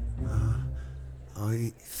BBC.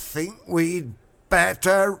 I think we'd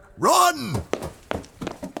better run!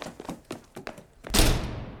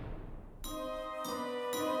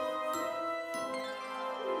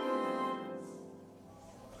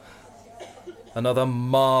 Another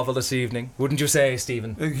marvellous evening, wouldn't you say,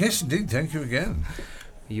 Stephen? Yes, indeed. Thank you again.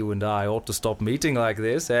 You and I ought to stop meeting like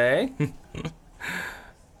this, eh?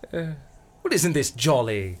 Well, isn't this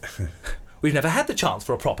jolly? We've never had the chance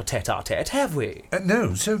for a proper tete-a-tete, have we?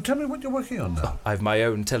 No, so tell me what you're working on now. I've my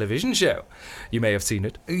own television show. You may have seen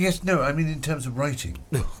it. Yes, no, I mean in terms of writing.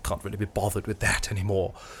 Can't really be bothered with that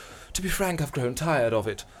anymore. To be frank, I've grown tired of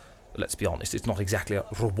it. Let's be honest, it's not exactly a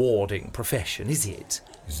rewarding profession, is it?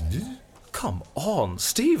 Isn't it? Come on,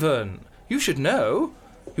 Stephen. You should know.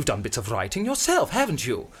 You've done bits of writing yourself, haven't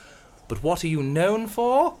you? But what are you known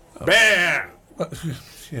for? Bear!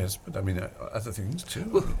 Yes, but I mean other things too.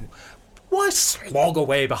 Well, why slog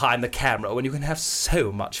away behind the camera when you can have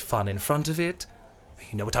so much fun in front of it?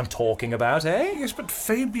 You know what I'm talking about, eh? Yes, but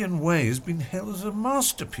Fabian Way has been hailed as a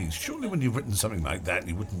masterpiece. Surely when you've written something like that,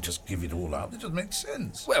 you wouldn't just give it all up. It doesn't make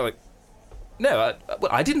sense. Well, no,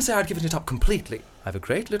 I didn't say I'd given it up completely. I have a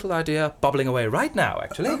great little idea bubbling away right now,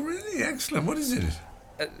 actually. Oh, really? Excellent. What is it?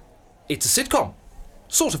 It's a sitcom,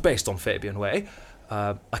 sort of based on Fabian Way.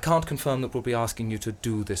 I can't confirm that we'll be asking you to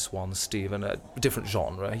do this one, Stephen. A different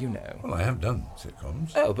genre, you know. Well, I have done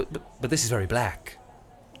sitcoms. Oh, but this is very black.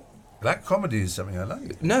 Black comedy is something I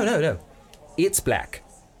like. No. It's black.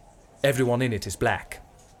 Everyone in it is black.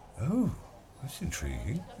 Oh, that's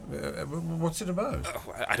intriguing. What's it about?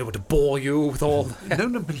 I don't want to bore you with all...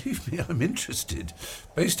 No, believe me, I'm interested.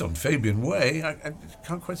 Based on Fabian Way, I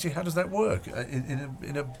can't quite see how does that work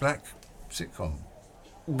in a black sitcom.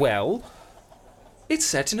 Well, it's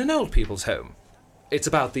set in an old people's home. It's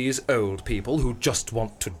about these old people who just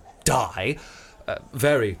want to die.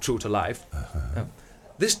 Very true to life.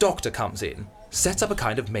 This doctor comes in, sets up a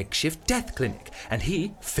kind of makeshift death clinic, and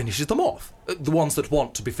he finishes them off. The ones that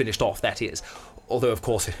want to be finished off, that is. Although, of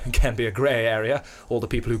course, it can be a grey area, all the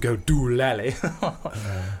people who go doolally.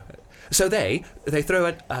 So they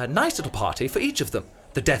throw a nice little party for each of them.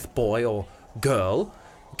 The death boy or girl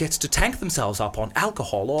gets to tank themselves up on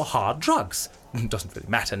alcohol or hard drugs. Doesn't really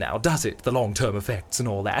matter now, does it? The long-term effects and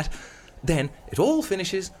all that. Then it all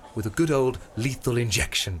finishes with a good old lethal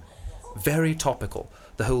injection. Very topical.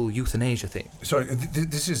 The whole euthanasia thing. Sorry,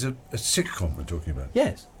 this is a sitcom we're talking about?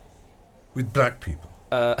 Yes. With black people?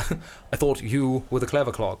 I thought you were the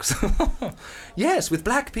clever clogs. Yes, with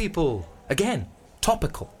black people. Again,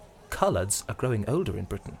 topical. Coloureds are growing older in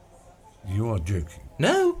Britain. You are joking?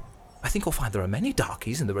 No. I think you'll find there are many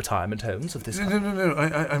darkies in the retirement homes of this country. No.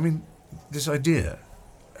 I mean, this idea.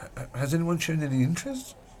 Has anyone shown any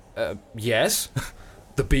interest? Yes.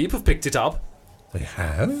 The Beeb have picked it up. They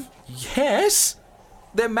have? Yes.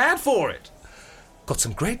 They're mad for it. Got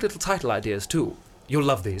some great little title ideas, too. You'll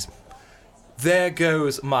love these. There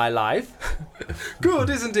Goes My Life. Good,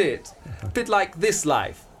 isn't it? Bit like This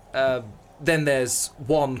Life. Then there's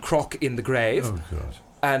One Crock in the Grave. Oh, God.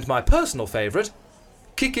 And my personal favourite,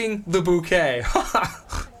 Kicking the Bouquet.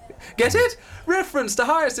 Get it? Reference to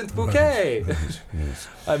Hyacinth Bouquet. Yes.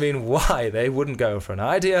 I mean, why they wouldn't go for an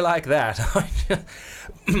idea like that?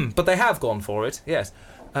 But they have gone for it, yes.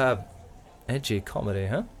 Edgy comedy,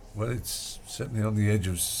 huh? Well, it's certainly on the edge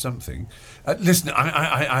of something. Listen,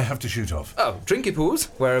 I have to shoot off. Oh, drinky poos.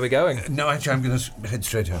 Where are we going? No, actually, I'm going to head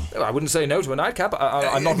straight home. Oh, I wouldn't say no to a nightcap.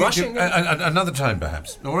 I'm not rushing. Another time,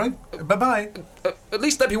 perhaps. All right? Bye-bye. At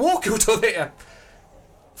least let me walk you to there.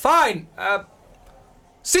 Fine.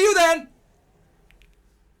 See you then.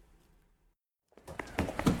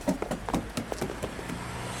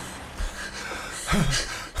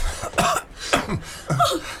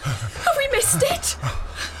 Have we missed it?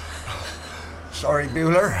 Sorry,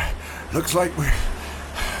 Bueller. Looks like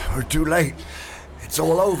we're too late. It's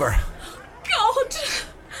all over. God!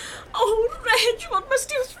 Oh, Reg, what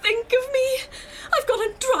must you think of me? I've gone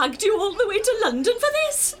and dragged you all the way to London for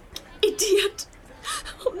this. Idiot.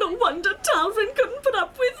 Oh, no wonder Talvin couldn't put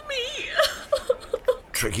up with me.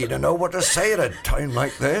 Tricky to know what to say at a time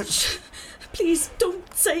like this. Please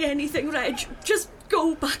don't say anything, Reg. Just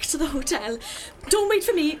go back to the hotel. Don't wait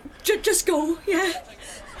for me. Just go, yeah?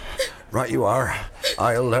 Right you are.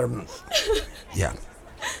 I'll, yeah.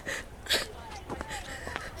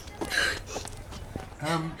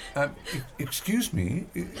 Excuse me,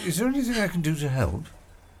 is there anything I can do to help?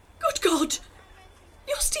 Good God!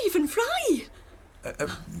 You're Stephen Fry!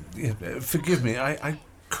 Forgive me, I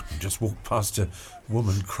couldn't just walk past a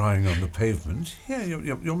woman crying on the pavement. Yeah,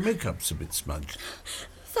 your makeup's a bit smudged.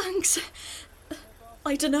 Thanks.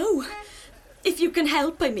 I don't know. If you can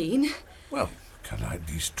help, I mean. Well, can I at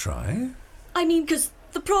least try? I mean, because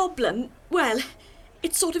the problem, well,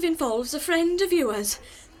 it sort of involves a friend of yours,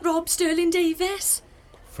 Rob Sterling Davis.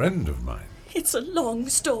 Friend of mine? It's a long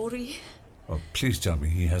story. Well, please tell me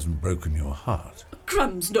he hasn't broken your heart.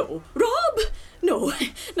 Crumbs, no. Rob? No,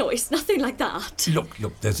 it's nothing like that. Look,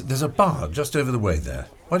 there's a bar just over the way there.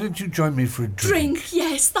 Why don't you join me for a drink?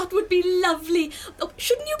 Yes, that would be lovely. Oh,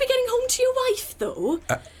 shouldn't you be getting home to your wife, though?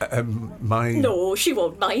 No, she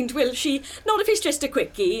won't mind, will she? Not if it's just a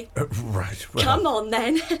quickie. Right, well... Come on,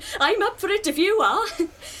 then. I'm up for it if you are.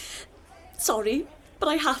 Sorry, but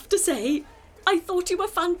I have to say, I thought you were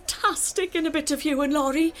fantastic in A Bit of You and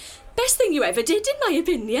Laurie. Best thing you ever did, in my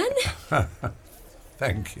opinion.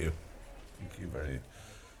 Thank you. Thank you very,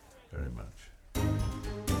 very much.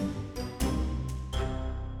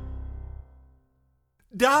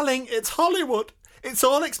 Darling, it's Hollywood. It's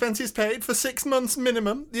all expenses paid for 6 months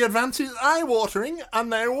minimum. The advance is eye-watering,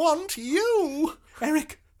 and they want you.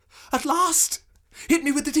 Eric, at last. Hit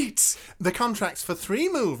me with the deets. The contract's for 3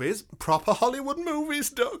 movies. Proper Hollywood movies,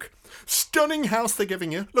 Duck. Stunning house they're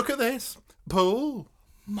giving you. Look at this. Pool.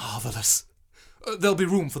 Marvellous. There'll be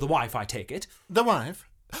room for the wife, I take it. The wife?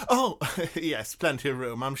 Oh, yes, plenty of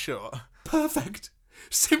room, I'm sure. Perfect.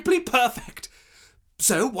 Simply perfect.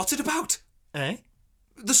 So, what's it about? Eh?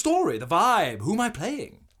 The story, the vibe, who am I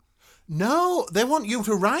playing? No, they want you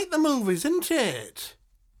to write the movies, isn't it?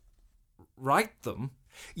 Write them?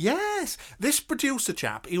 Yes, this producer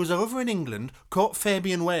chap, he was over in England, caught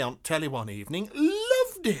Fabian Way on telly one evening,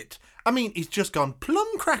 loved it. I mean, he's just gone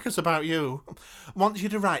plum crackers about you. Wants you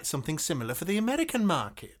to write something similar for the American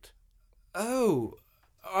market. Oh,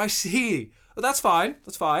 I see. That's fine.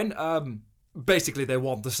 Basically they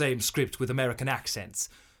want the same script with American accents.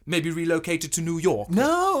 Maybe relocated to New York.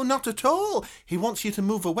 No, not at all. He wants you to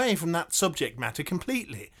move away from that subject matter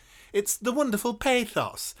completely. It's the wonderful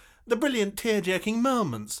pathos, the brilliant tear-jerking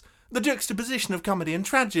moments, the juxtaposition of comedy and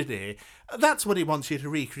tragedy. That's what he wants you to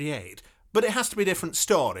recreate. But it has to be different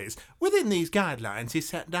stories, within these guidelines he's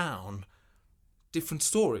set down. Different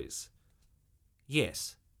stories?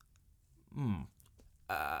 Yes.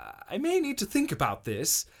 I may need to think about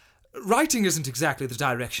this. Writing isn't exactly the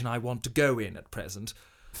direction I want to go in at present.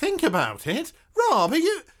 Think about it? Rob, are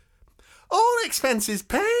you... All expenses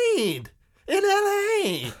paid! In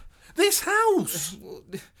L.A.! This house!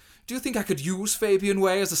 Do you think I could use Fabian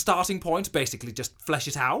Way as a starting point? Basically just flesh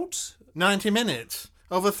it out? 90 minutes?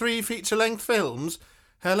 Over 3 feature-length films?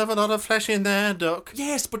 Hell of a lot of flesh in there, Duck.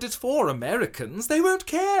 Yes, but it's for Americans. They won't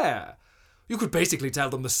care. You could basically tell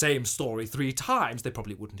them the same story 3 times. They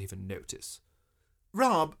probably wouldn't even notice.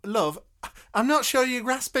 Rob, love, I'm not sure you're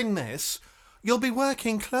grasping this. You'll be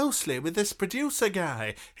working closely with this producer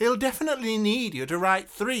guy. He'll definitely need you to write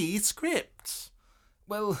 3 scripts.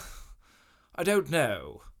 Well, I don't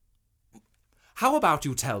know. How about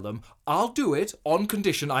you tell them I'll do it on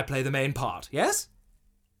condition I play the main part, yes?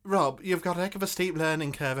 Rob, you've got a heck of a steep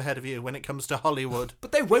learning curve ahead of you when it comes to Hollywood.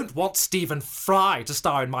 But they won't want Stephen Fry to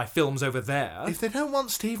star in my films over there. If they don't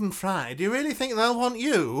want Stephen Fry, do you really think they'll want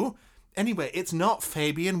you? Anyway, it's not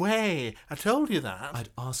Fabian Way. I told you that. I'd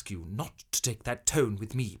ask you not to take that tone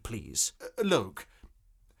with me, please. Look,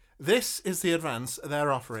 this is the advance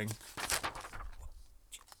they're offering.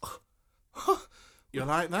 You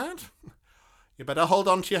like that? You better hold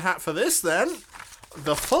on to your hat for this, then.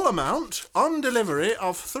 The full amount on delivery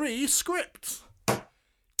of 3 scripts.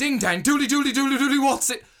 Ding dang, dooley dooley dooley dooley, what's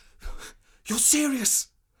it? You're serious?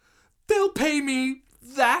 They'll pay me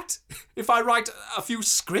that if I write a few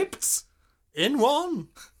scripts? In one.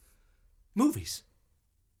 Movies?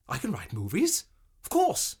 I can write movies. Of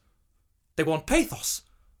course. They want pathos.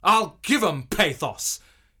 I'll give 'em pathos.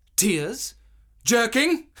 Tears?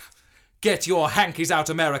 Jerking? Get your hankies out,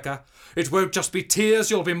 America. It won't just be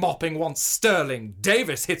tears you'll be mopping once Sterling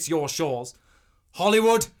Davis hits your shores.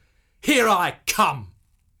 Hollywood, here I come.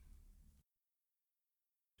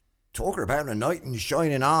 Talk about a knight in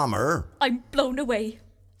shining armour. I'm blown away.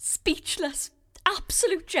 Speechless.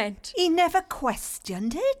 Absolute gent. He never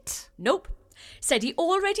questioned it? Nope. Said he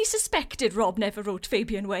already suspected Rob never wrote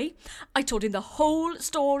Fabian Way. I told him the whole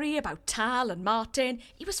story about Tal and Martin.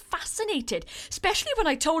 He was fascinated, especially when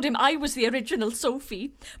I told him I was the original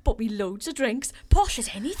Sophie. Bought me loads of drinks, posh as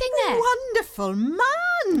anything there. Wonderful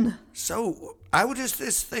man! So, how does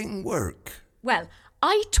this thing work? Well,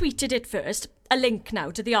 I tweeted it first, a link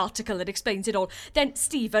now to the article that explains it all. Then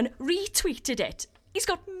Stephen retweeted it. He's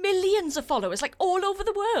got millions of followers, like all over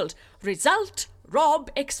the world. Result,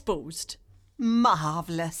 Rob exposed.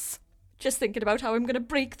 Marvellous. Just thinking about how I'm going to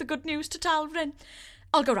break the good news to Talvin.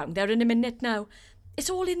 I'll go round there in a minute now.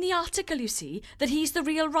 It's all in the article, you see, that he's the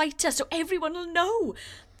real writer, so everyone will know.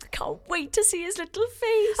 I can't wait to see his little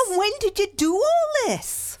face. And when did you do all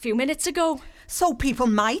this? A few minutes ago. So people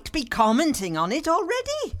might be commenting on it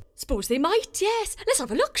already. Suppose they might, yes. Let's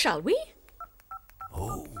have a look, shall we?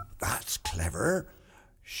 Oh, that's clever.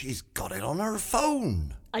 She's got it on her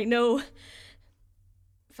phone. I know.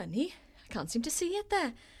 Funny. Can't seem to see it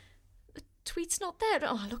there. The tweet's not there.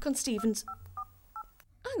 Oh, look on Stephen's.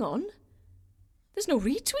 Hang on. There's no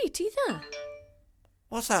retweet either.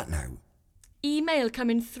 What's that now? Email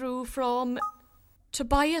coming through from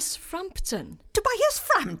Tobias Frampton. Tobias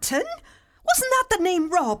Frampton? Wasn't that the name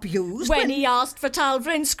Rob used? When he asked for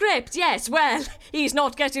Talvrin's script, yes. Well, he's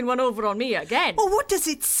not getting one over on me again. Oh, what does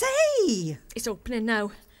it say? It's opening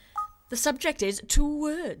now. The subject is 2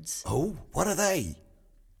 words. Oh, what are they?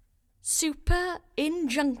 Super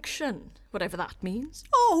injunction, whatever that means.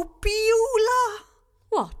 Oh, Beulah!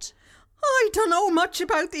 What? I don't know much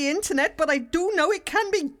about the internet, but I do know it can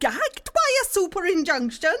be gagged by a super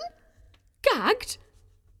injunction. Gagged?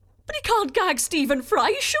 But he can't gag Stephen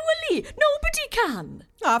Fry, surely. Nobody can.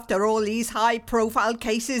 After all these high-profile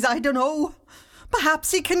cases, I don't know. Perhaps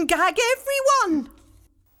he can gag everyone.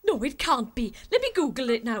 No, it can't be. Let me Google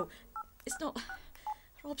it now. It's not...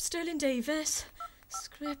 Rob Sterling Davis...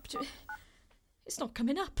 Script. It's not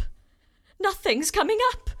coming up. Nothing's coming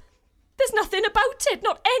up. There's nothing about it,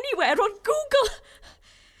 not anywhere on Google.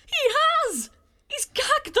 He has. He's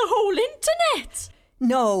gagged the whole internet.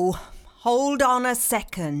 No, hold on a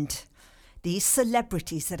second. These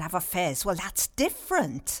celebrities that have affairs, well, that's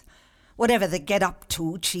different. Whatever they get up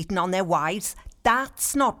to, cheating on their wives,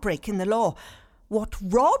 that's not breaking the law. What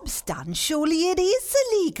Rob's done, surely it is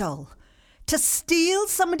illegal. To steal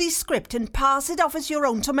somebody's script and pass it off as your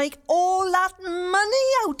own to make all that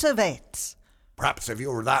money out of it. Perhaps if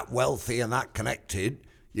you're that wealthy and that connected,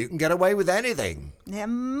 you can get away with anything. There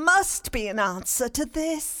must be an answer to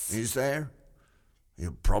this. Is there?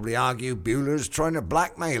 You'll probably argue Beulah's trying to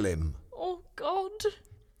blackmail him. Oh, God.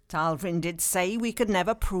 Talvin did say we could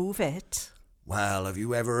never prove it. Well, have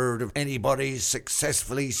you ever heard of anybody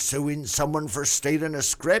successfully suing someone for stealing a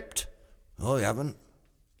script? I haven't.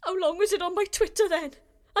 How long was it on my Twitter then?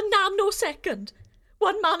 A nanosecond.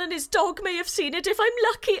 One man and his dog may have seen it if I'm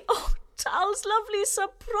lucky. Oh, Tal's lovely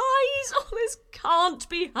surprise. Oh, this can't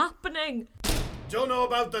be happening. Don't know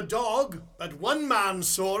about the dog, but one man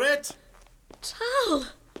saw it. Tal.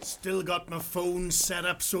 Still got my phone set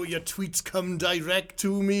up so your tweets come direct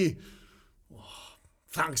to me. Oh,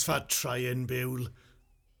 thanks for trying, Beul.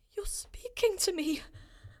 You're speaking to me.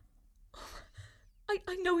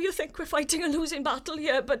 I know you think we're fighting a losing battle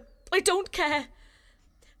here, but I don't care.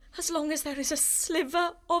 As long as there is a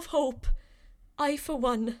sliver of hope, I, for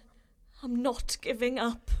one, am not giving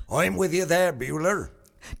up. I'm with you there, Beulah.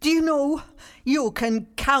 Do you know, you can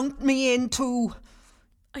count me in too.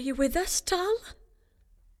 Are you with us, Tal?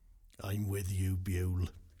 I'm with you, Beul.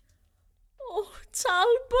 Oh,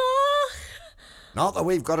 Talbot. Not that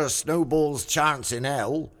we've got a snowball's chance in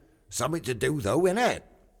hell. Something to do, though, innit?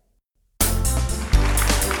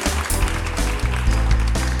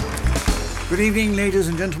 Good evening, ladies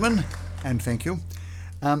and gentlemen, and thank you.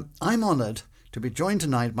 I'm honoured to be joined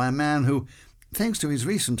tonight by a man who, thanks to his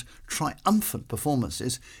recent triumphant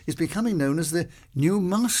performances, is becoming known as the new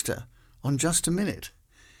master on Just a Minute.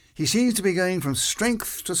 He seems to be going from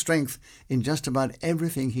strength to strength in just about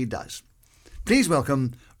everything he does. Please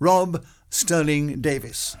welcome Rob Sterling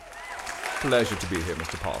Davis. Pleasure to be here,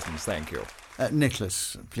 Mr. Parsons. Thank you.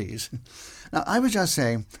 Nicholas, please. Now, I was just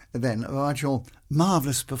saying then about your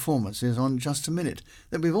marvellous performances on Just a Minute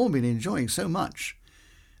that we've all been enjoying so much.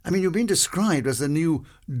 I mean, you've been described as the new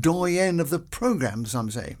doyen of the programme,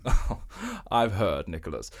 some say. I've heard,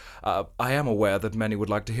 Nicholas. I am aware that many would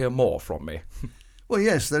like to hear more from me. Well,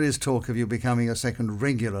 yes, there is talk of you becoming a second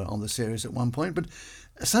regular on the series at one point, but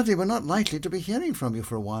sadly we're not likely to be hearing from you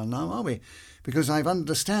for a while now, are we? Because I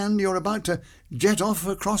understand you're about to jet off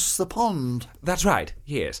across the pond. That's right,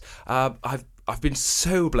 yes. I've been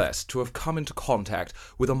so blessed to have come into contact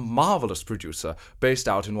with a marvellous producer based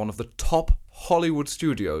out in one of the top Hollywood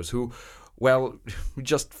studios who, well,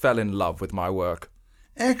 just fell in love with my work.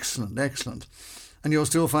 Excellent, excellent. And you're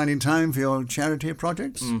still finding time for your charity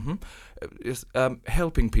projects? Mm-hmm.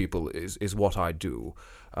 Helping people is what I do.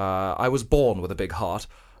 I was born with a big heart.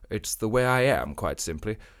 It's the way I am, quite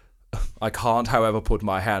simply. I can't, however, put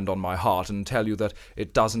my hand on my heart and tell you that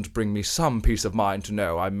it doesn't bring me some peace of mind to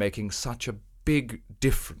know I'm making such a big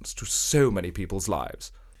difference to so many people's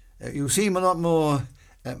lives. You seem a lot more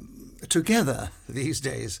together these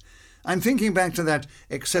days. I'm thinking back to that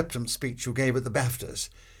acceptance speech you gave at the BAFTAs.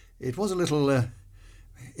 It was a little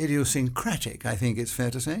idiosyncratic, I think it's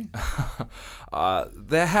fair to say.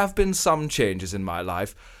 There have been some changes in my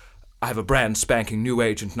life. I have a brand spanking new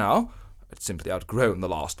agent now. It's simply outgrown the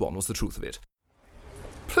last one, was the truth of it.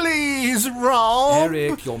 Please, Rob.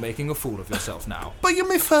 Eric, you're making a fool of yourself now. But you're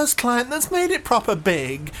my first client that's made it proper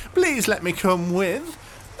big. Please let me come with.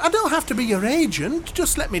 I don't have to be your agent.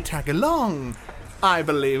 Just let me tag along. I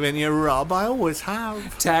believe in you, Rob. I always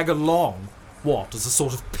have. Tag along? What, as a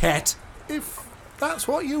sort of pet? If that's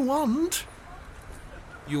what you want.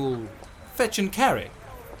 You'll fetch and carry?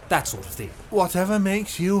 That sort of thing? Whatever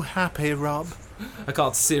makes you happy, Rob. I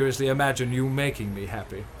can't seriously imagine you making me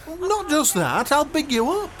happy. Not just that, I'll big you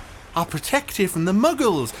up. I'll protect you from the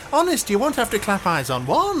muggles. Honest, you won't have to clap eyes on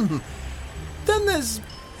one. Then there's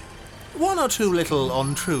one or two little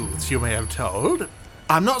untruths you may have told.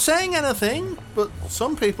 I'm not saying anything, but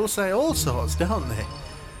some people say all sorts, don't they?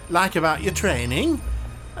 Like about your training,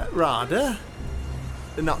 rather.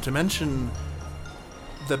 Not to mention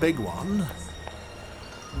the big one.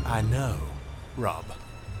 I know, Rob.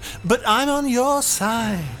 But I'm on your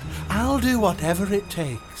side. I'll do whatever it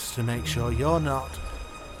takes to make sure you're not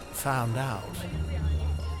found out.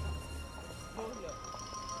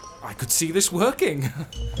 I could see this working.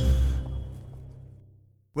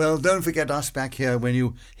 Well, don't forget us back here when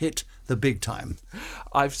you hit the big time.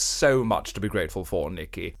 I've so much to be grateful for,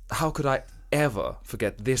 Nicky. How could I ever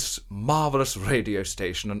forget this marvellous radio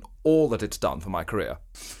station and all that it's done for my career?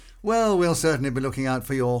 Well, we'll certainly be looking out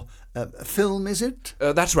for your film, is it?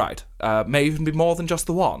 That's right. May even be more than just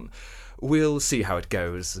the one. We'll see how it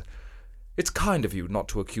goes. It's kind of you not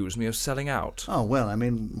to accuse me of selling out. Oh, well, I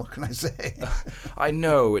mean, what can I say? I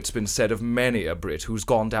know it's been said of many a Brit who's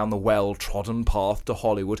gone down the well-trodden path to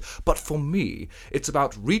Hollywood, but for me, it's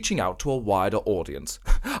about reaching out to a wider audience.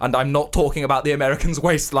 And I'm not talking about the Americans'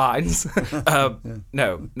 waistlines.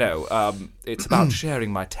 No. It's about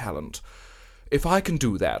sharing my talent. If I can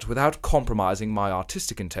do that without compromising my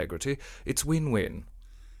artistic integrity, it's win-win.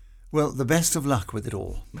 Well, the best of luck with it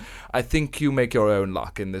all. I think you make your own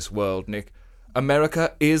luck in this world, Nick.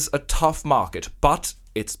 America is a tough market, but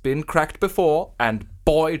it's been cracked before, and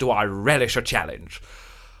boy, do I relish a challenge.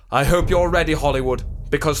 I hope you're ready, Hollywood,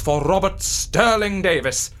 because for Robert Sterling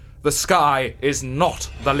Davis, the sky is not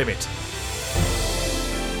the limit.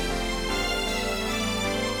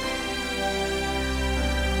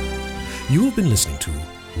 You have been listening to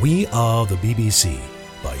We Are the BBC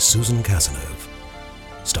by Susan Casanova,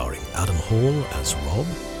 starring Adam Hall as Rob,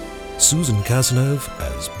 Susan Casanova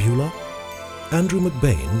as Beulah, Andrew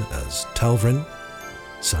McBain as Talvrin,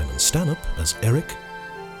 Simon Stanhope as Eric,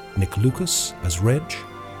 Nick Lucas as Reg,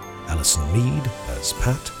 Alison Mead as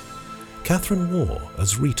Pat, Catherine Waugh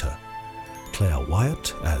as Rita, Claire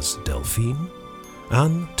Wyatt as Delphine,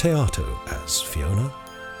 Anne Teato as Fiona,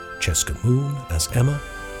 Cheska Moon as Emma,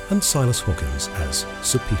 and Silas Hawkins as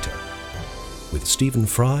Sir Peter, with Stephen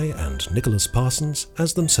Fry and Nicholas Parsons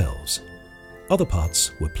as themselves. Other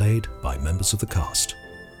parts were played by members of the cast.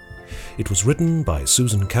 It was written by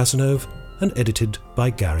Susan Casanova and edited by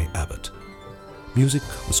Gary Abbott. Music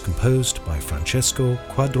was composed by Francesco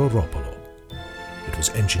Quadroropolo. It was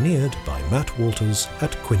engineered by Matt Walters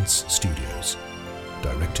at Quince Studios,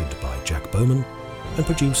 directed by Jack Bowman, and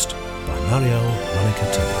produced by Marielle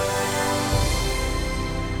Manicatoni.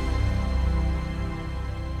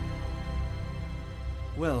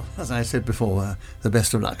 Well, as I said before, the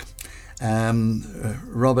best of luck.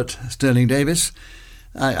 Robert Sterling Davis,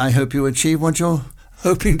 I hope you achieve what you're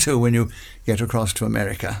hoping to when you get across to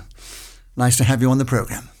America. Nice to have you on the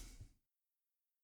programme.